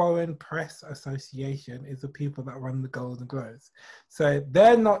Hollywood Foreign Press Association is the people that run the Golden Globes. So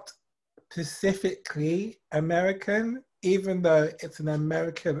they're not specifically American, even though it's an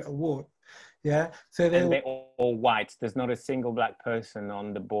American award. Yeah. So and they're all white. There's not a single black person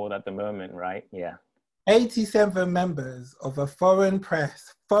on the board at the moment, right? Yeah. 87 members of a foreign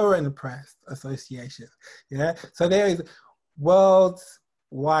press association. Yeah. So there is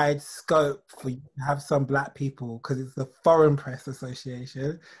worldwide scope for you to have some black people because it's the Foreign Press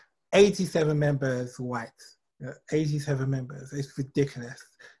Association. 87 members white. Yeah, 87 members. It's ridiculous.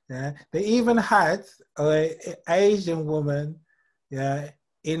 Yeah. They even had an Asian woman, yeah,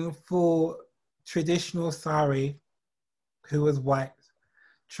 in full traditional sari who was white,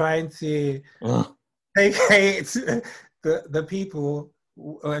 trying to placate the people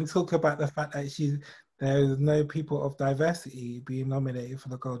and talk about the fact that there's no people of diversity being nominated for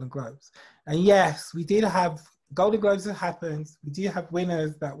the Golden Globes. And yes, we did have Golden Globes that happened. We do have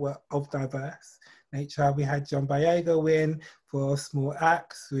winners that were of diverse nature. We had John Boyega win for Small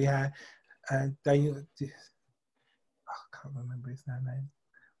Axe. We had Daniel, I can't remember his name.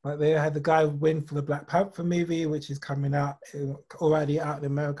 But they had the guy win for the Black Panther movie, which is coming out, already out in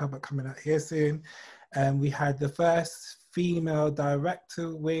America, but coming out here soon. And we had the first female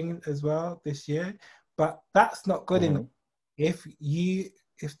director win as well this year. But that's not good enough. If the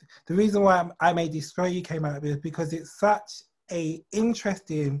reason why I Made This Story came out is because it's such a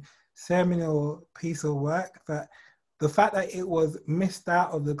interesting seminal piece of work that the fact that it was missed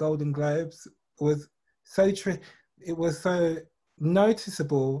out of the Golden Globes was so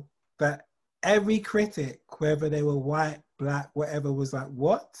noticeable that every critic, whether they were white, black, whatever, was like,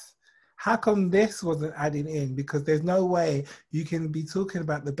 what? How come this wasn't added in? Because there's no way you can be talking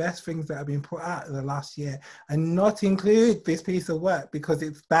about the best things that have been put out in the last year and not include this piece of work because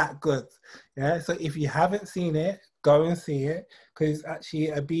it's that good. Yeah. So if you haven't seen it, go and see it because it's actually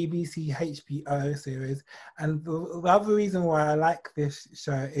a BBC HBO series. And the other reason why I like this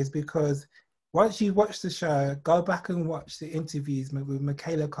show is because once you watch the show, go back and watch the interviews with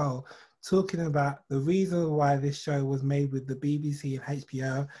Michaela Cole talking about the reason why this show was made with the BBC and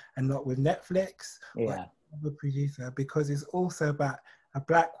HBO and not with Netflix or the producer, because it's also about a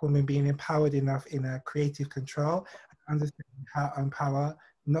black woman being empowered enough in her creative control, understanding how to empower,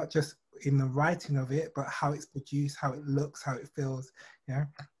 not just in the writing of it, but how it's produced, how it looks, how it feels. Yeah.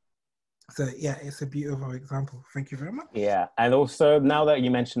 So yeah, it's a beautiful example. Thank you very much. Yeah, and also now that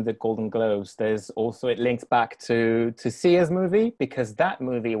you mentioned the Golden Globes, there's also it links back to Sia's movie because that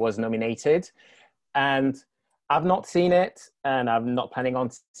movie was nominated, and I've not seen it, and I'm not planning on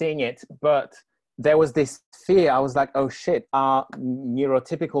seeing it. But there was this fear. I was like, oh shit, are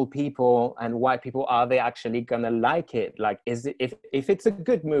neurotypical people and white people, are they actually gonna like it? Like, is it if it's a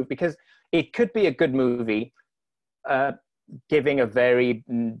good movie, because it could be a good movie. Giving a very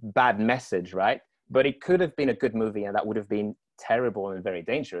bad message, right? But it could have been a good movie and that would have been terrible and very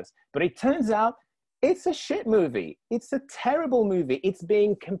dangerous. But it turns out it's a shit movie. It's a terrible movie. It's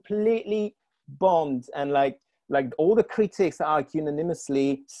being completely bombed, and like all the critics are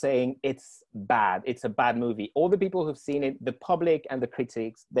unanimously saying it's bad. It's a bad movie. All the people who've seen it, the public and the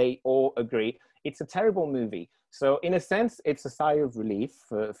critics, they all agree it's a terrible movie. So in a sense, it's a sigh of relief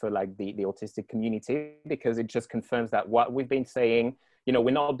for like the autistic community, because it just confirms that what we've been saying, you know,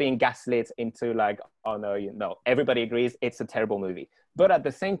 we're not being gaslit into like, oh no, everybody agrees it's a terrible movie. But at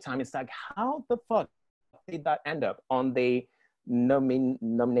the same time, it's like, how the fuck did that end up on the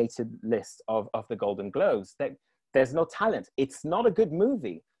nominated list of the Golden Globes? That there's no talent. It's not a good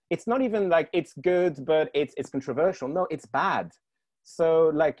movie. It's not even like it's good, but it's controversial. No, it's bad.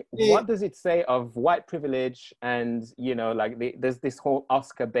 So like, what does it say of white privilege? And, you know, like there's this whole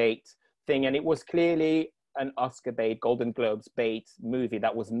Oscar bait thing. And it was clearly an Oscar bait, Golden Globes bait movie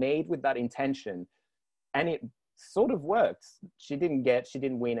that was made with that intention. And it sort of worked. She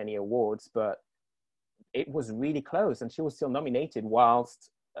didn't win any awards, but it was really close, and she was still nominated,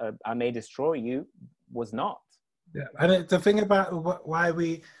 whilst I May Destroy You was not. Yeah, and the thing about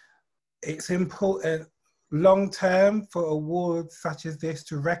why it's important long term for awards such as this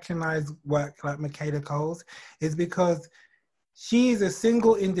to recognize work like Michaela Coel's is because she is a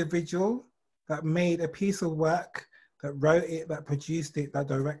single individual that made a piece of work, that wrote it, that produced it, that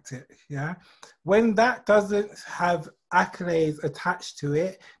directed it. Yeah. When that doesn't have accolades attached to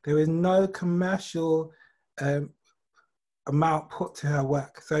it, there is no commercial amount put to her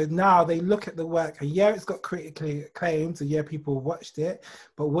work. So now they look at the work, and yeah, it's got critically acclaimed, so yeah, people watched it.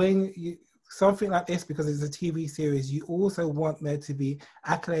 But when you something like this, because it's a TV series, you also want there to be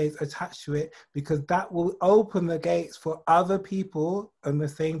accolades attached to it, because that will open the gates for other people on the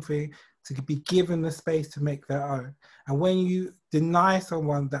same thing to be given the space to make their own. And when you deny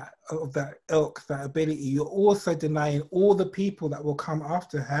someone that of that ilk, that ability, you're also denying all the people that will come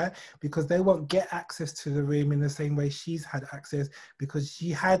after her, because they won't get access to the room in the same way she's had access, because she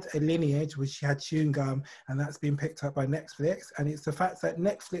had a lineage which she had chewing gum, and that's been picked up by Netflix. And it's the fact that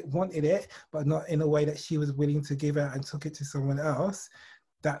Netflix wanted it, but not in a way that she was willing to give out and took it to someone else,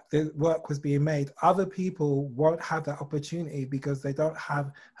 that the work was being made. Other people won't have that opportunity because they don't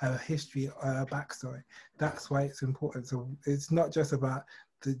have her history or her backstory. That's why it's important. So it's not just about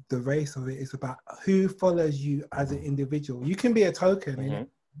the race of it, it's about who follows you as an individual. You can be a token,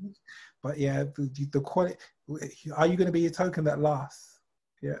 mm-hmm. But yeah, the quality, are you going to be a token that lasts?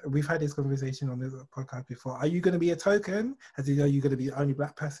 Yeah, we've had this conversation on this podcast before. Are you going to be a token, as you know, you're going to be the only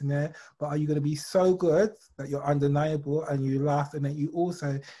black person there, but are you going to be so good that you're undeniable and you last, and that you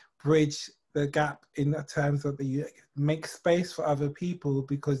also bridge the gap in the terms of that you make space for other people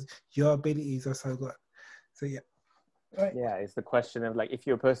because your abilities are so good? So yeah. Right. Yeah, it's the question of, like, if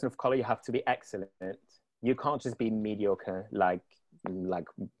you're a person of color, you have to be excellent. You can't just be mediocre like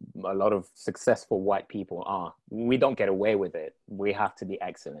a lot of successful white people are. We don't get away with it. We have to be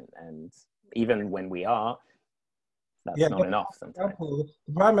excellent, and even when we are, that's not enough sometimes.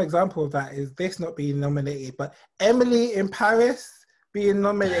 The prime example of that is this not being nominated, but Emily in Paris being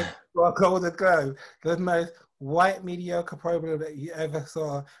nominated for a Golden Globe, the most white mediocre program that you ever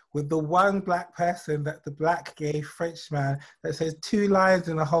saw, with the one black person, that the black gay Frenchman that says 2 lines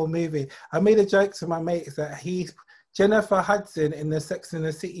in the whole movie. I made a joke to my mates that he's Jennifer Hudson in the Sex and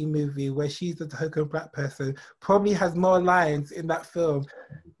the City movie, where she's the token black person, probably has more lines in that film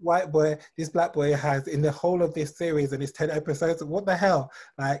this black boy has in the whole of this series, and it's 10 episodes. What the hell?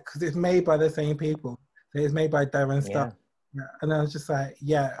 Like, because it's made by the same people. It's made by Darren Star. Yeah. And I was just like,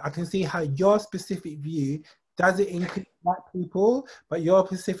 yeah, I can see how your specific view doesn't include black people, but your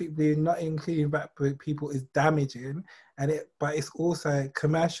specific view not including black people is damaging, but it's also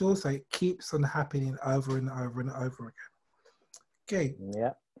commercial, so it keeps on happening over and over and over again. Okay.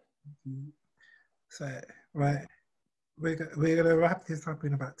 Yeah. So, right, we're gonna wrap this up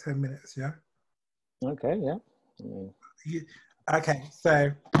in about 10 minutes, yeah? Okay, yeah. Okay,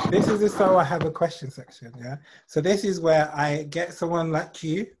 so this is the So I Have a Question section, yeah? So this is where I get someone like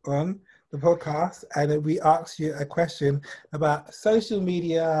you on the podcast, and we ask you a question about social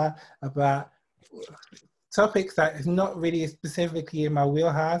media, about topics that is not really specifically in my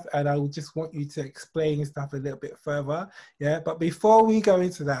wheelhouse, and I would just want you to explain stuff a little bit further, yeah? But before we go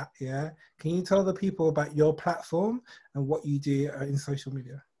into that, yeah, can you tell the people about your platform and what you do in social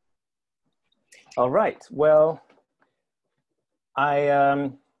media? All right, well,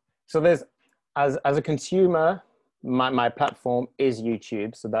 so there's, as a consumer, my platform is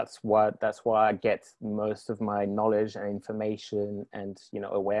YouTube, so that's why I get most of my knowledge and information and, you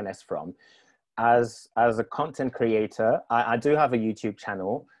know, awareness from. As a content creator, I do have a YouTube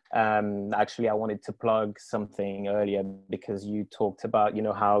channel. Actually, I wanted to plug something earlier, because you talked about, you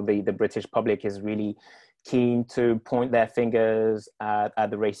know, how the British public is really keen to point their fingers at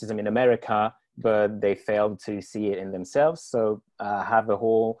the racism in America, but they failed to see it in themselves. So I have a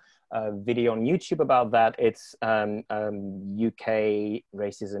whole video on YouTube about that. It's UK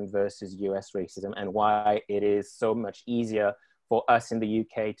racism versus US racism, and why it is so much easier for us in the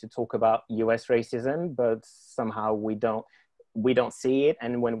UK to talk about US racism, but somehow we don't see it.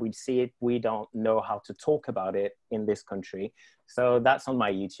 And when we see it, we don't know how to talk about it in this country. So that's on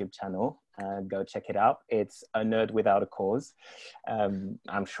my YouTube channel. Go check it out. It's A Nerd Without a Cause.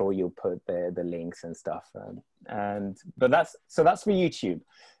 I'm sure you'll put the links and stuff. But that's for YouTube.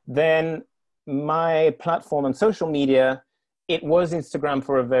 Then my platform on social media, it was Instagram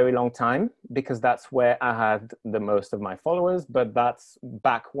for a very long time, because that's where I had the most of my followers, but that's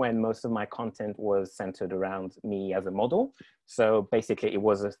back when most of my content was centered around me as a model. So basically it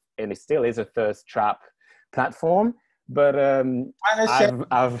was and it still is a thirst trap platform. But Unashamed.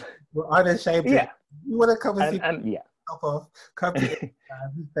 I've We're unashamed. yeah, You want to come and see and yeah. top off, come to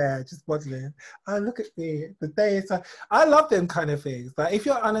there, just modeling. Oh, look at me. The day is I love them kind of things. Like if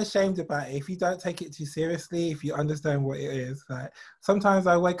you're unashamed about it, if you don't take it too seriously, if you understand what it is, like sometimes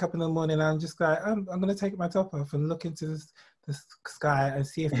I wake up in the morning and I'm just like, I'm gonna take my top off and look into the sky and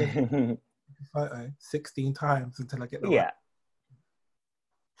see if there's a photo 16 times until I get the right. Yeah.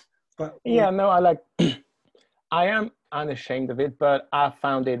 But Yeah, no, I like I am unashamed of it, but I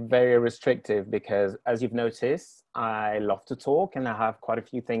found it very restrictive because, as you've noticed, I love to talk and I have quite a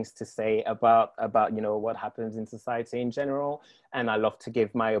few things to say about what happens in society in general, and I love to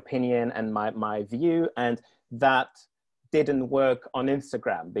give my opinion and my view, and that didn't work on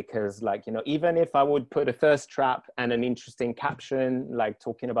Instagram because, like, even if I would put a thirst trap and an interesting caption, like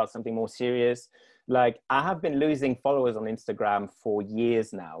talking about something more serious, like I have been losing followers on Instagram for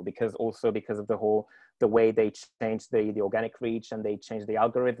years now because of the way they changed the organic reach and they changed the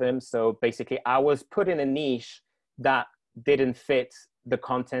algorithm. So basically I was put in a niche that didn't fit the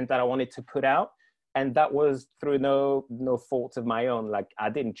content that I wanted to put out. And that was through no fault of my own. Like I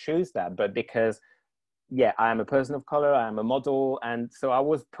didn't choose that, but because I am a person of color, I am a model. And so I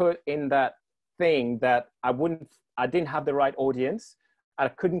was put in that thing that I didn't have the right audience. I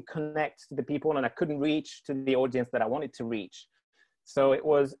couldn't connect to the people and I couldn't reach to the audience that I wanted to reach. So it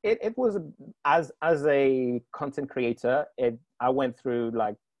was as a content creator, I went through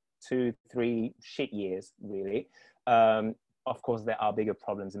like 2-3 shit years really. Of course, there are bigger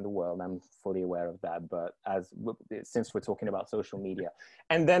problems in the world. I'm fully aware of that. But since we're talking about social media,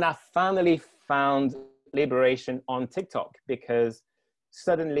 and then I finally found liberation on TikTok because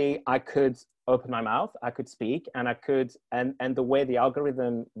suddenly I could open my mouth, I could speak, and I could, and the way the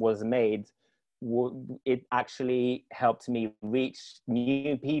algorithm was made, it actually helped me reach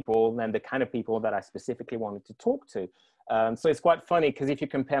new people and the kind of people that I specifically wanted to talk to. So it's quite funny because if you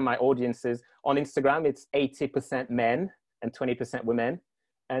compare my audiences on Instagram, it's 80% men and 20% women.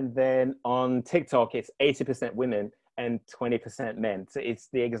 And then on TikTok, it's 80% women and 20% men. So it's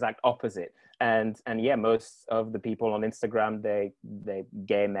the exact opposite. And yeah, most of the people on Instagram, they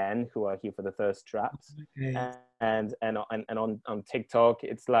gay men who are here for the thirst traps. Okay. And on TikTok,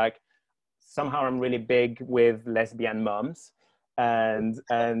 it's like somehow I'm really big with lesbian mums and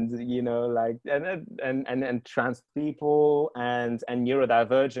like and trans people and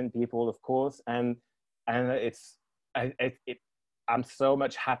neurodivergent people, of course, and it's I'm so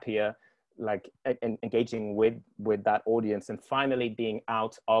much happier like engaging with that audience and finally being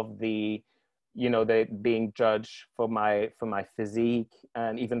out of the they being judged for my physique.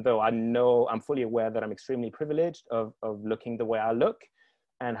 And even though I'm fully aware that I'm extremely privileged of looking the way I look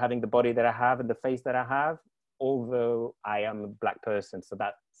and having the body that I have and the face that I have, although I am a Black person, so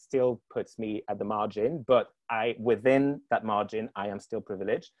that still puts me at the margin, but within that margin, I am still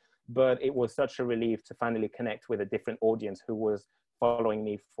privileged. But it was such a relief to finally connect with a different audience who was following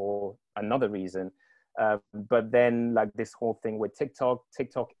me for another reason. But then like this whole thing with TikTok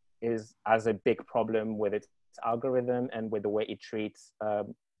has a big problem with its algorithm and with the way it treats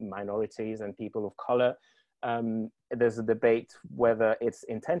minorities and people of color. There's a debate whether it's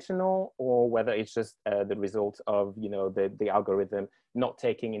intentional or whether it's just the result of the algorithm not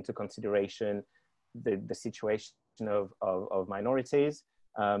taking into consideration the situation of minorities.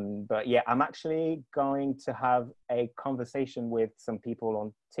 But yeah, I'm actually going to have a conversation with some people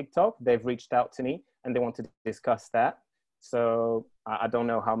on TikTok. They've reached out to me and they want to discuss that. So I don't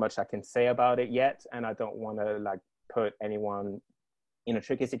know how much I can say about it yet, and I don't want to like put anyone in a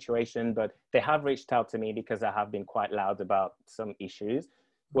tricky situation, but they have reached out to me because I have been quite loud about some issues.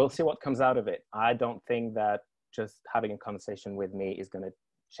 We'll see what comes out of it. I don't think that just having a conversation with me is going to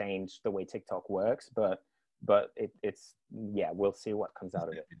change the way TikTok works, but it's we'll see what comes out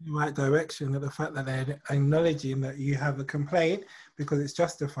of it. In the right direction, and the fact that they're acknowledging that you have a complaint because it's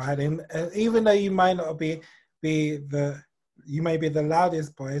justified, and even though you might not be you may be the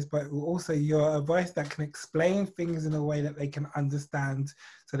loudest voice, but also you're a voice that can explain things in a way that they can understand,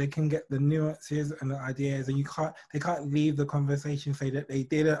 so they can get the nuances and the ideas, and they can't leave the conversation say that they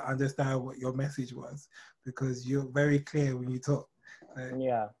didn't understand what your message was, because you're very clear when you talk.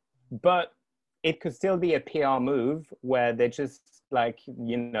 Yeah, but it could still be a PR move where they just like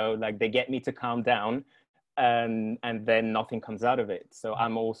like they get me to calm down and then nothing comes out of it. So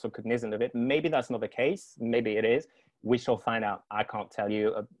I'm also cognizant of it. Maybe that's not the case, maybe it is. We shall find out. I can't tell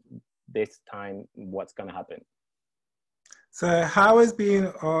you this time what's going to happen. So how has being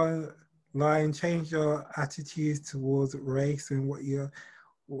online changed your attitudes towards race, and what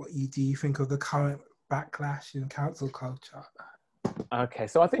you think of the current backlash in cancel culture? Okay,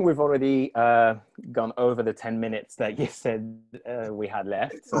 so I think we've already gone over the 10 minutes that you said we had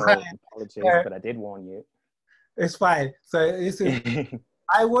left. So apologies, Yeah, but I did warn you. it's fine. So this is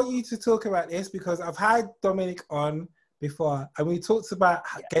I want you to talk about this because I've had Dominic on before, and we talked about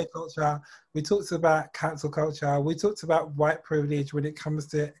gay Yes. culture, we talked about cancel culture, we talked about white privilege when it comes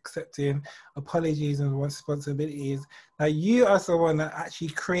to accepting apologies and responsibilities. Now, you are someone that actually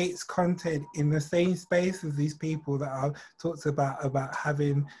creates content in the same space as these people that I've talked about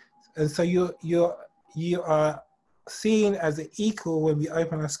having, and so you are seen as an equal when we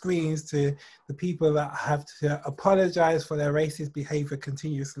open our screens to the people that have to apologize for their racist behavior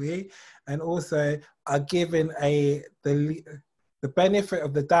continuously, and also are given the benefit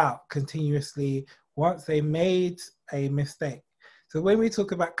of the doubt continuously once they made a mistake. So when we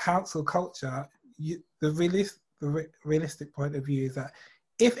talk about cancel culture, the realistic point of view is that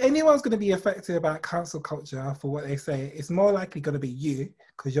if anyone's going to be affected about cancel culture for what they say, it's more likely going to be you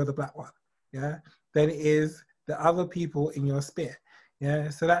because you're the black one, yeah, than it is the other people in your sphere. Yeah,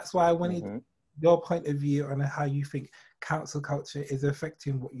 so that's why I wanted your point of view on how you think cancel culture is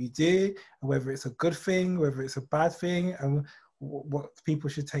affecting what you do, and whether it's a good thing, whether it's a bad thing, and what people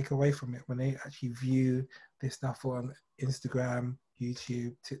should take away from it when they actually view this stuff on Instagram,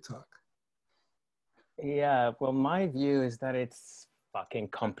 YouTube, TikTok. Yeah, well, my view is that it's fucking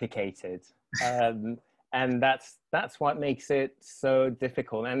complicated. Um, and that's what makes it so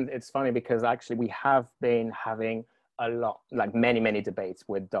difficult. And it's funny because actually we have been having a lot, like many debates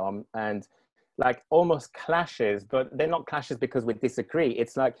with Dom, and like almost clashes, but they're not clashes because we disagree.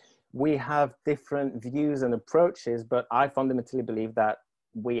 It's like we have different views and approaches, but I fundamentally believe that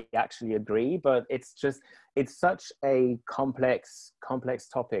we actually agree. But it's just, it's such a complex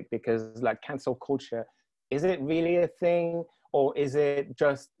topic because like cancel culture, is it really a thing, or is it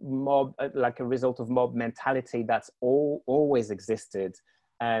just mob, like a result of mob mentality that's always existed?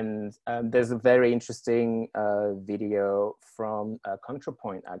 And there's a very interesting video from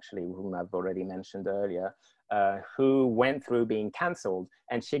ContraPoint, actually, whom I've already mentioned earlier, who went through being cancelled,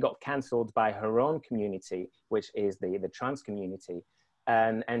 and she got cancelled by her own community, which is the trans community.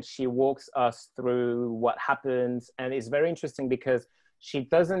 And she walks us through what happens. And it's very interesting because she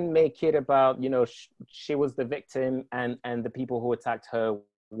doesn't make it about, you know, she was the victim and the people who attacked her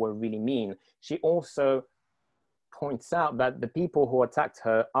were really mean. She also points out that the people who attacked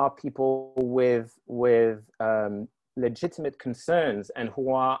her are people with legitimate concerns and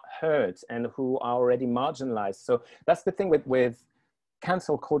who are hurt and who are already marginalized. So that's the thing with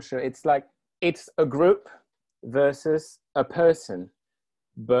cancel culture. It's like, it's a group versus a person,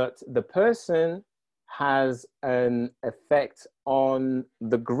 but the person has an effect on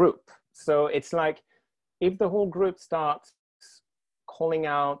the group. So it's like, if the whole group starts calling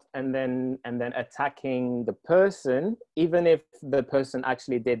out and then attacking the person, even if the person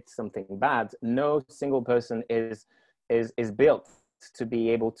actually did something bad, no single person is built to be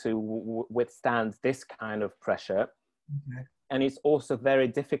able to withstand this kind of pressure. Okay. And it's also very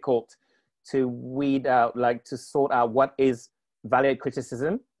difficult to weed out, like to sort out what is valid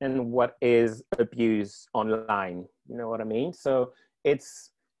criticism and what is abuse online. You know what I mean? So it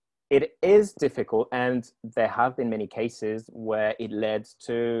is difficult, and there have been many cases where it led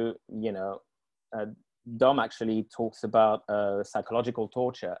to, you know, Dom actually talks about psychological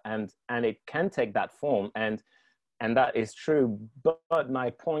torture, and it can take that form, and that is true. But my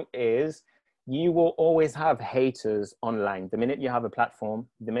point is, you will always have haters online. The minute you have a platform,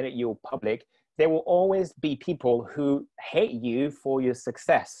 the minute you're public, there will always be people who hate you for your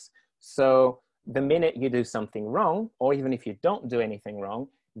success. So the minute you do something wrong, or even if you don't do anything wrong,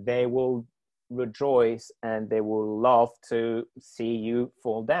 they will rejoice and they will love to see you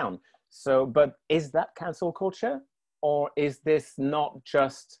fall down. So, but is that cancel culture? Or is this not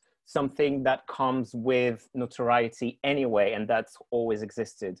just something that comes with notoriety anyway, and that's always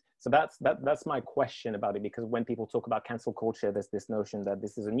existed? So that's my question about it, because when people talk about cancel culture, there's this notion that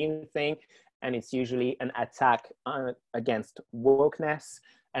this is a new thing, and it's usually an attack against wokeness.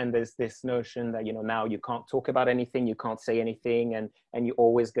 And there's this notion that, you know, now you can't talk about anything, you can't say anything, and you're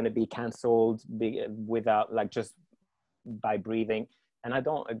always going to be cancelled without, like, just by breathing. And I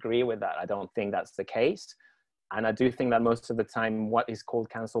don't agree with that. I don't think that's the case. And I do think that most of the time, what is called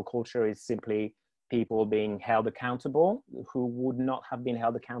cancel culture is simply people being held accountable who would not have been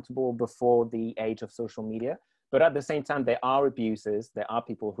held accountable before the age of social media. But at the same time, there are abusers, there are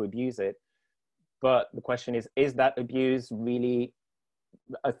people who abuse it. But the question is that abuse really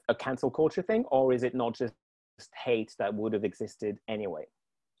a cancel culture thing, or is it not just hate that would have existed anyway?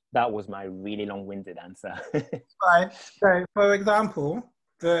 That was my really long-winded answer. Fine. So, for example,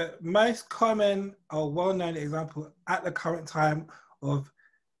 the most common or well-known example at the current time of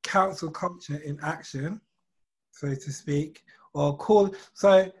council culture in action, so to speak, or call.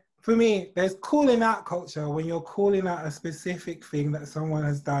 So for me, there's calling out culture when you're calling out a specific thing that someone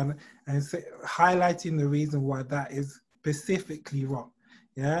has done and highlighting the reason why that is specifically wrong.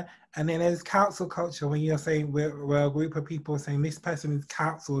 Yeah. And then there's council culture when you're saying we're a group of people saying this person is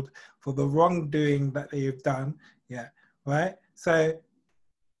counseled for the wrongdoing that they've done. Yeah. Right. So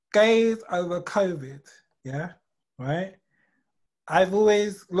gays over COVID. Yeah. Right. I've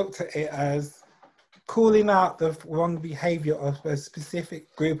always looked at it as calling out the wrong behavior of a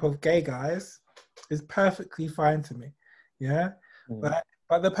specific group of gay guys is perfectly fine to me. Yeah. Mm.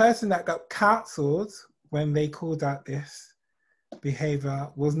 But the person that got cancelled when they called out this behavior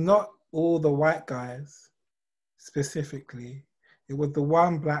was not all the white guys specifically. It was the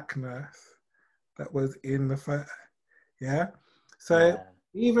one black nurse that was in the photo. Yeah. So Yeah.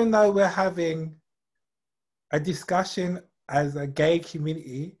 even though we're having a discussion as a gay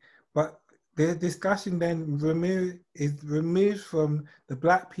community, but the discussion then is removed from the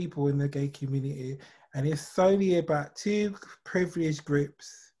black people in the gay community, and it's solely about two privileged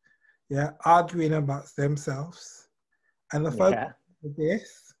groups, yeah, arguing amongst themselves. And the focus Yeah. of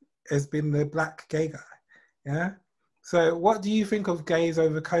this has been the black gay guy, yeah. So, what do you think of gays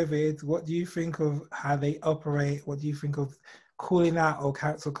over COVID? What do you think of how they operate? What do you think of calling out or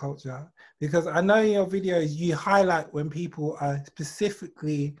cancel culture? Because I know in your videos you highlight when people are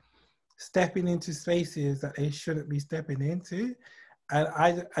specifically stepping into spaces that they shouldn't be stepping into,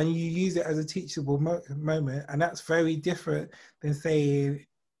 and you use it as a teachable moment, and that's very different than saying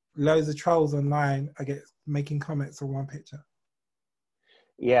loads of trolls online I get making comments on one picture.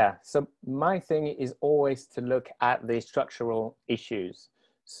 Yeah, so my thing is always to look at the structural issues.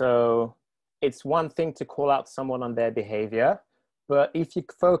 So it's one thing to call out someone on their behavior, but if you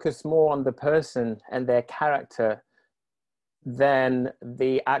focus more on the person and their character, then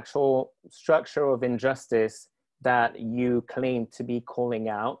the actual structure of injustice that you claim to be calling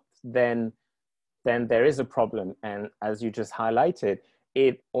out, then there is a problem. And as you just highlighted,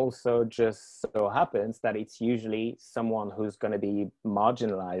 it also just so happens that it's usually someone who's going to be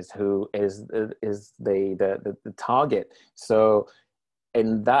marginalized, who is the target. So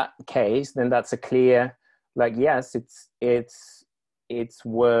in that case, then that's a clear, like, yes, it's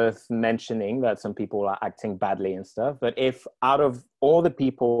worth mentioning that some people are acting badly and stuff. But if out of all the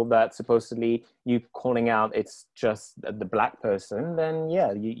people that supposedly you calling out, it's just the black person, then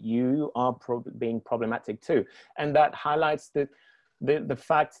yeah, you are being problematic too. And that highlights the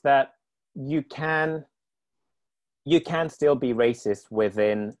fact that you can still be racist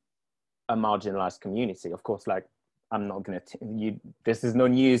within a marginalized community. Of course, like, I'm not going to, this is no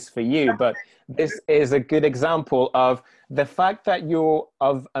news for you, but this is a good example of the fact that you're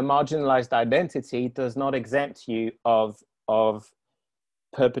of a marginalized identity does not exempt you of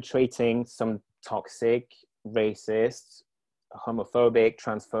perpetrating some toxic, racist, homophobic,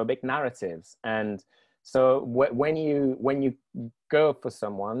 transphobic narratives. And so when you go for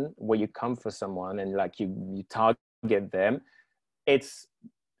someone, where you come for someone and like you target them, it's,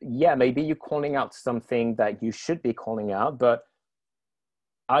 yeah, maybe you're calling out something that you should be calling out, but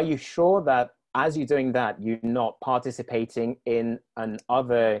are you sure that as you're doing that, you're not participating in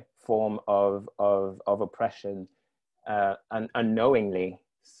another form of oppression and unknowingly?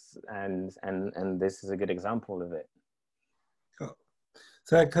 And this is a good example of it. Cool.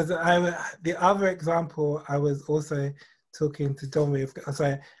 So, because the other example I was also talking to Dom with,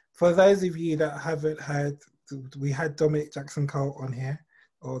 so for those of you that haven't heard, we had Dominic Jackson Cole on here,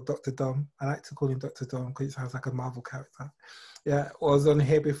 or Dr. Dom. I like to call him Dr. Dom because it sounds like a Marvel character. Yeah, was on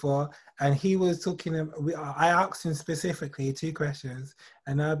here before, and he was talking. I asked him specifically two questions,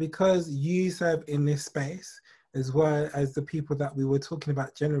 and now because you serve in this space as well as the people that we were talking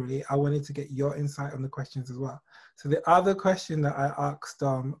about generally, I wanted to get your insight on the questions as well. So the other question that I asked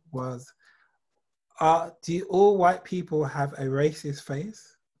Dom was, do all white people have a racist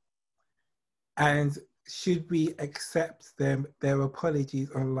face? And should we accept their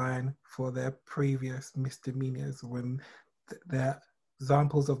apologies online for their previous misdemeanors when their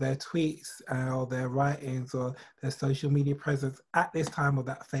examples of their tweets or their writings or their social media presence at this time of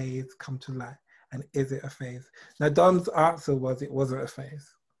that phase come to light? And is it a phase? Now, Dom's answer was it wasn't a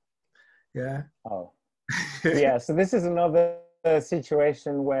phase. Yeah. Oh, yeah. So this is another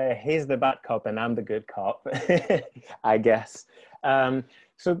situation where he's the bad cop and I'm the good cop, I guess.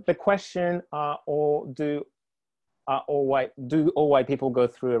 So the question: do all white people go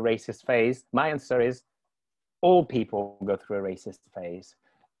through a racist phase? My answer is all people go through a racist phase,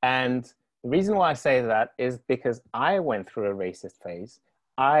 and the reason why I say that is because I went through a racist phase.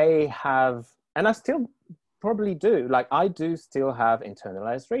 I have, and I still probably do, like I do still have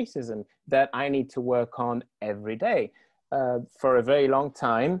internalized racism that I need to work on every day. For a very long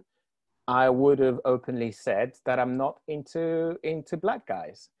time, I would have openly said that I'm not into black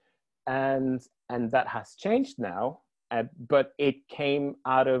guys, and that has changed now. But it came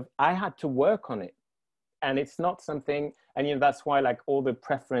out of, I had to work on it, and it's not something. And that's why like all the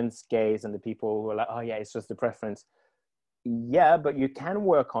preference gays and the people who are like, oh yeah, it's just a preference. Yeah, but you can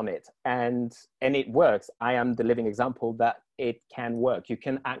work on it, and it works. I am the living example that it can work. You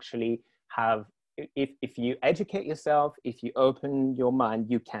can actually have, if you educate yourself, if you open your mind,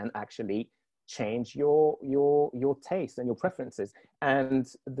 you can actually change your taste and your preferences. And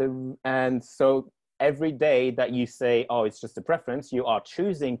so every day that you say, oh, it's just a preference, you are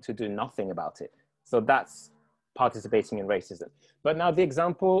choosing to do nothing about it. So that's participating in racism. But now the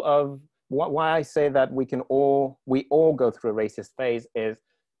example of why I say that we all go through a racist phase is,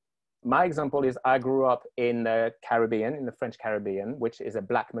 my example is I grew up in the Caribbean, in the French Caribbean, which is a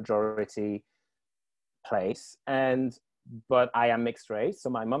black majority place. But I am mixed race. So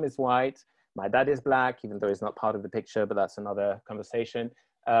my mum is white, my dad is black, even though he's not part of the picture, but that's another conversation.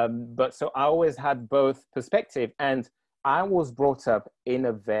 But so I always had both perspective, and I was brought up in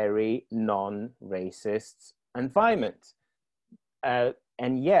a very non-racist environment.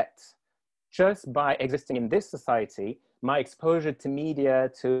 And yet, just by existing in this society, my exposure to media,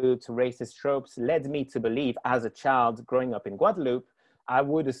 to racist tropes led me to believe, as a child growing up in Guadeloupe, I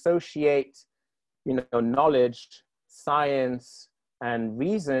would associate, knowledge, science, and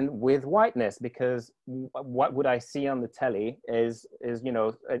reason with whiteness, because what would I see on the telly is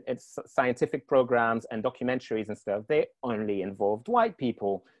it's scientific programs and documentaries and stuff. They only involved white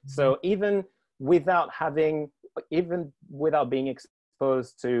people. So even without being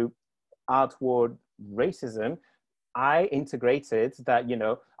exposed to outward racism, I integrated that,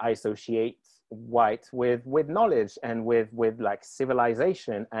 I associate white with knowledge and with like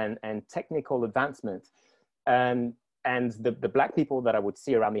civilization and technical advancement. And the black people that I would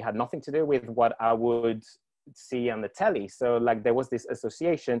see around me had nothing to do with what I would see on the telly. So like there was this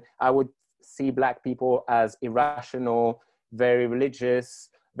association. I would see black people as irrational, very religious,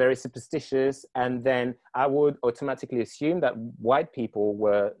 very superstitious, and then I would automatically assume that white people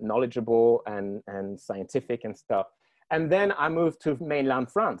were knowledgeable and scientific and stuff. And then I moved to mainland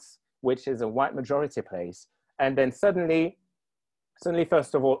France, which is a white majority place. And then suddenly,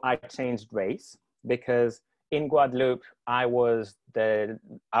 first of all, I changed race, because in Guadeloupe, I was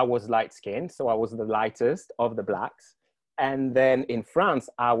light skinned, so I was the lightest of the blacks. And then in France,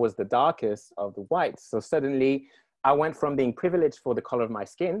 I was the darkest of the whites. So suddenly I went from being privileged for the color of my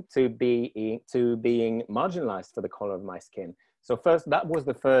skin to being marginalized for the color of my skin. So first, that was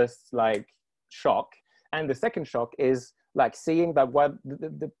the first like shock. And the second shock is like seeing that what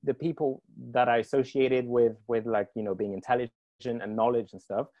the people that I associated with like, being intelligent and knowledge and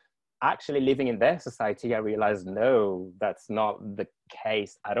stuff, actually living in their society, I realized, no, that's not the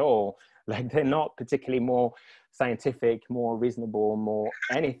case at all. Like they're not particularly more scientific, more reasonable, more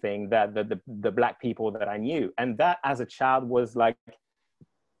anything that the black people that I knew. And that as a child was like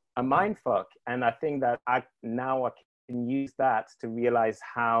a mind fuck. And I think that I can use that to realize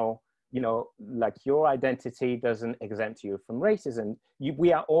how, like your identity doesn't exempt you from racism.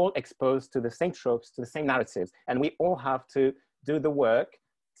 We are all exposed to the same tropes, to the same narratives, and we all have to do the work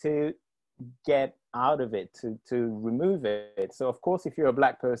to get out of it, to remove it. So of course, if you're a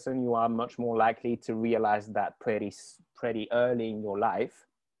black person, you are much more likely to realize that pretty early in your life.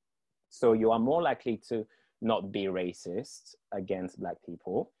 So you are more likely to not be racist against black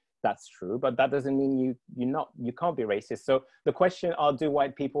people. That's true, but that doesn't mean you can't be racist. So the question, do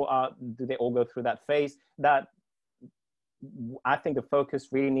white people, do they all go through that phase? That I think the focus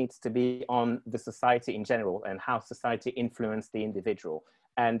really needs to be on the society in general and how society influenced the individual.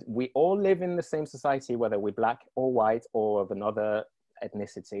 And we all live in the same society, whether we're black or white or of another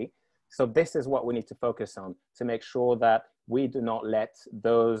ethnicity. So this is what we need to focus on, to make sure that we do not let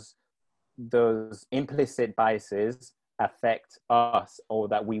those implicit biases affect us, or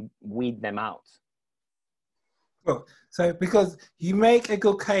that we weed them out. Cool. So because you make a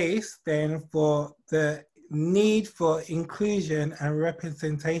good case then for the need for inclusion and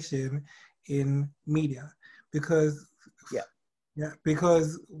representation in media, because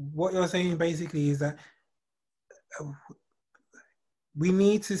because what you're saying basically is that we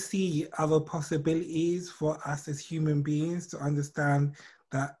need to see other possibilities for us as human beings to understand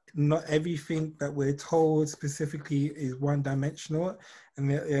that not everything that we're told specifically is one-dimensional, and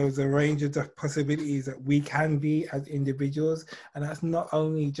there's a range of possibilities that we can be as individuals, and that's not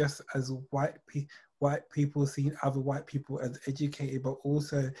only just as white white people seeing other white people as educated, but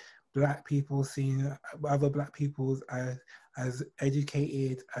also black people seeing other black people as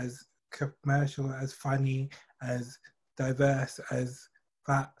educated, as commercial, as funny, as diverse, as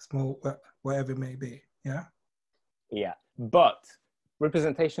fat, small, whatever it may be. Yeah. Yeah, but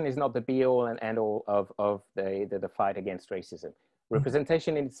representation is not the be all and end all of the fight against racism.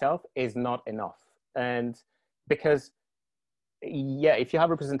 Representation in itself is not enough. And because, yeah, if you have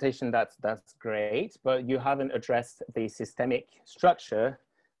representation, that's great, but you haven't addressed the systemic structure,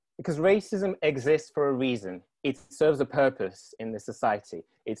 because racism exists for a reason. It serves a purpose in the society.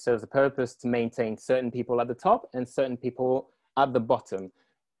 It serves a purpose to maintain certain people at the top and certain people at the bottom.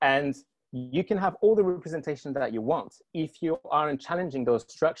 And you can have all the representation that you want. If you aren't challenging those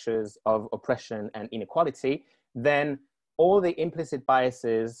structures of oppression and inequality, then all the implicit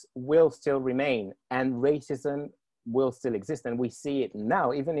biases will still remain and racism will still exist. And we see it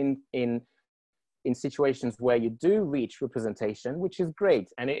now, even in situations where you do reach representation, which is great.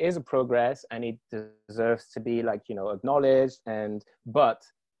 And it is a progress and it deserves to be like, you know, acknowledged. But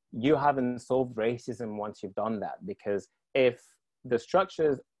you haven't solved racism once you've done that, because if the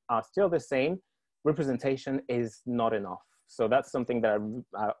structures are still the same, representation is not enough. So that's something that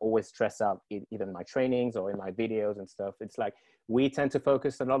I always stress out, either in my trainings or in my videos and stuff. It's like, we tend to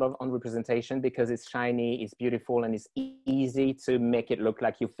focus a lot on representation because it's shiny, it's beautiful, and it's easy to make it look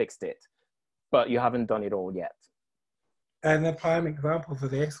like you fixed it, but you haven't done it all yet. And a prime example for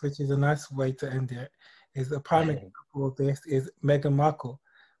this, which is a nice way to end it, is a prime example of this is Meghan Markle.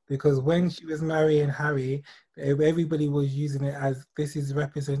 Because when she was marrying Harry, everybody was using it as this is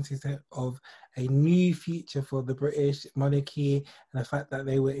representative of a new future for the British monarchy, and the fact that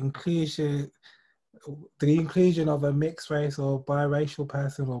they were the inclusion of a mixed race or biracial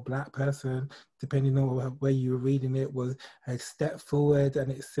person or black person, depending on where you were reading it, was a step forward,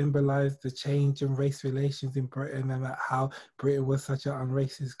 and it symbolized the change in race relations in Britain, and how Britain was such an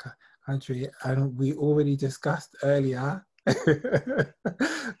unracist country. And we already discussed earlier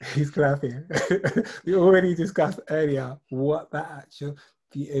he's clapping. We already discussed earlier what the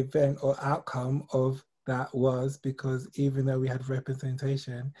event or outcome of that was, because even though we had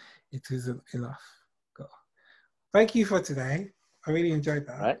representation, it isn't enough. Thank you for today. I really enjoyed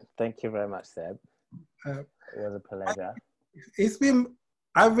that. Right. Thank you very much, Seb. It was a pleasure.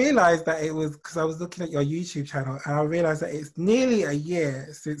 I realized that it was because I was looking at your YouTube channel, and I realized that it's nearly a year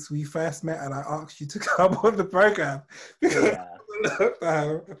since we first met and I asked you to come on the program. Yeah.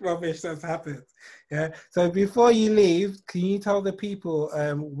 Rubbish that's happened. Yeah. So before you leave, can you tell the people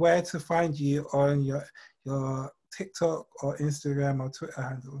where to find you on your TikTok or Instagram or Twitter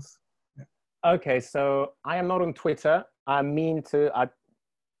handles? Yeah. Okay, so I am not on Twitter. I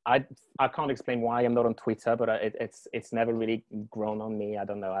can't explain why I'm not on Twitter, but it's never really grown on me. I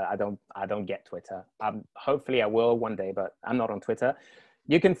don't know. I don't get Twitter. Hopefully I will one day, but I'm not on Twitter.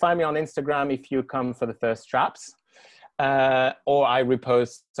 You can find me on Instagram if you come for the thirst traps, or I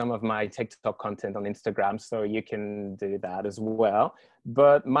repost some of my TikTok content on Instagram, so you can do that as well.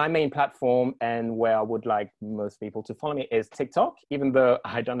 But my main platform, and where I would like most people to follow me, is TikTok. Even though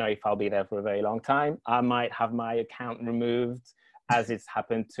I don't know if I'll be there for a very long time, I might have my account removed, as it's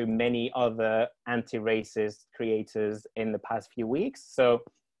happened to many other anti-racist creators in the past few weeks. So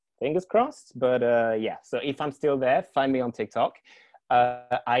fingers crossed. But yeah, so if I'm still there, find me on TikTok.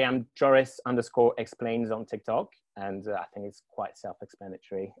 I am Joris_explains on TikTok. And I think it's quite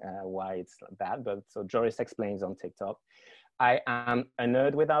self-explanatory why it's like that. But so Joris explains on TikTok. I am a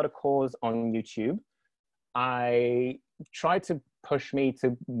nerd without a cause on YouTube. I try to push me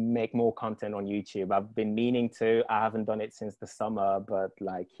to make more content on YouTube. I've been meaning to. I haven't done it since the summer, but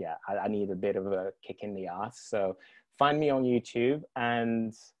like, yeah, I need a bit of a kick in the ass. So find me on YouTube.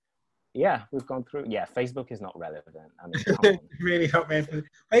 And yeah, we've gone through. Yeah, Facebook is not relevant. I mean, come on. Really not relevant.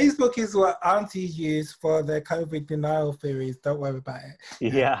 Facebook is what aunties use for their COVID denial theories. Don't worry about it.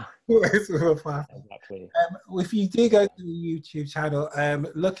 Yeah. Exactly. If you do go to the YouTube channel,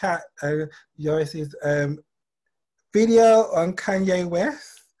 look at Joris's video on Kanye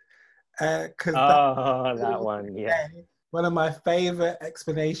West. That one, yeah. One of my favorite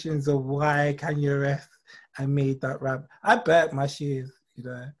explanations of why Kanye West made that rap. I burnt my shoes, you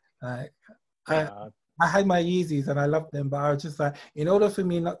know. Like, I had my Yeezys and I loved them, but I was just like, in order for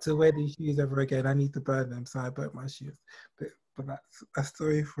me not to wear these shoes ever again, I need to burn them. So I burnt my shoes. But that's a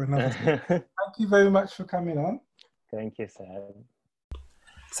story for another time. Thank you very much for coming on. Thank you, Sam.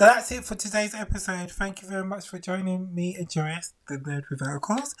 So that's it for today's episode. Thank you very much for joining me and Joris, the Nerd Without a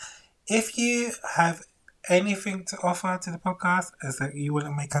Cause. If you have anything to offer to the podcast, as that you want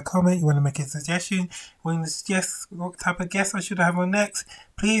to make a comment, you want to make a suggestion, you want to suggest what type of guest I should have on next,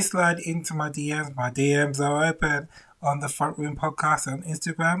 please slide into my DMs. My DMs are open on the Front Room Podcast on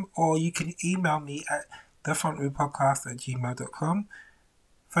Instagram, or you can email me at thefrontroom@gmail.com.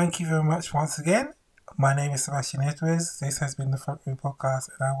 Thank you very much once again. My name is Sebastian Edwards. This has been the Front Room Podcast,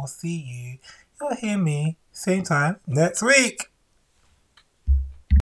 and I will see you, you'll hear me, same time next week.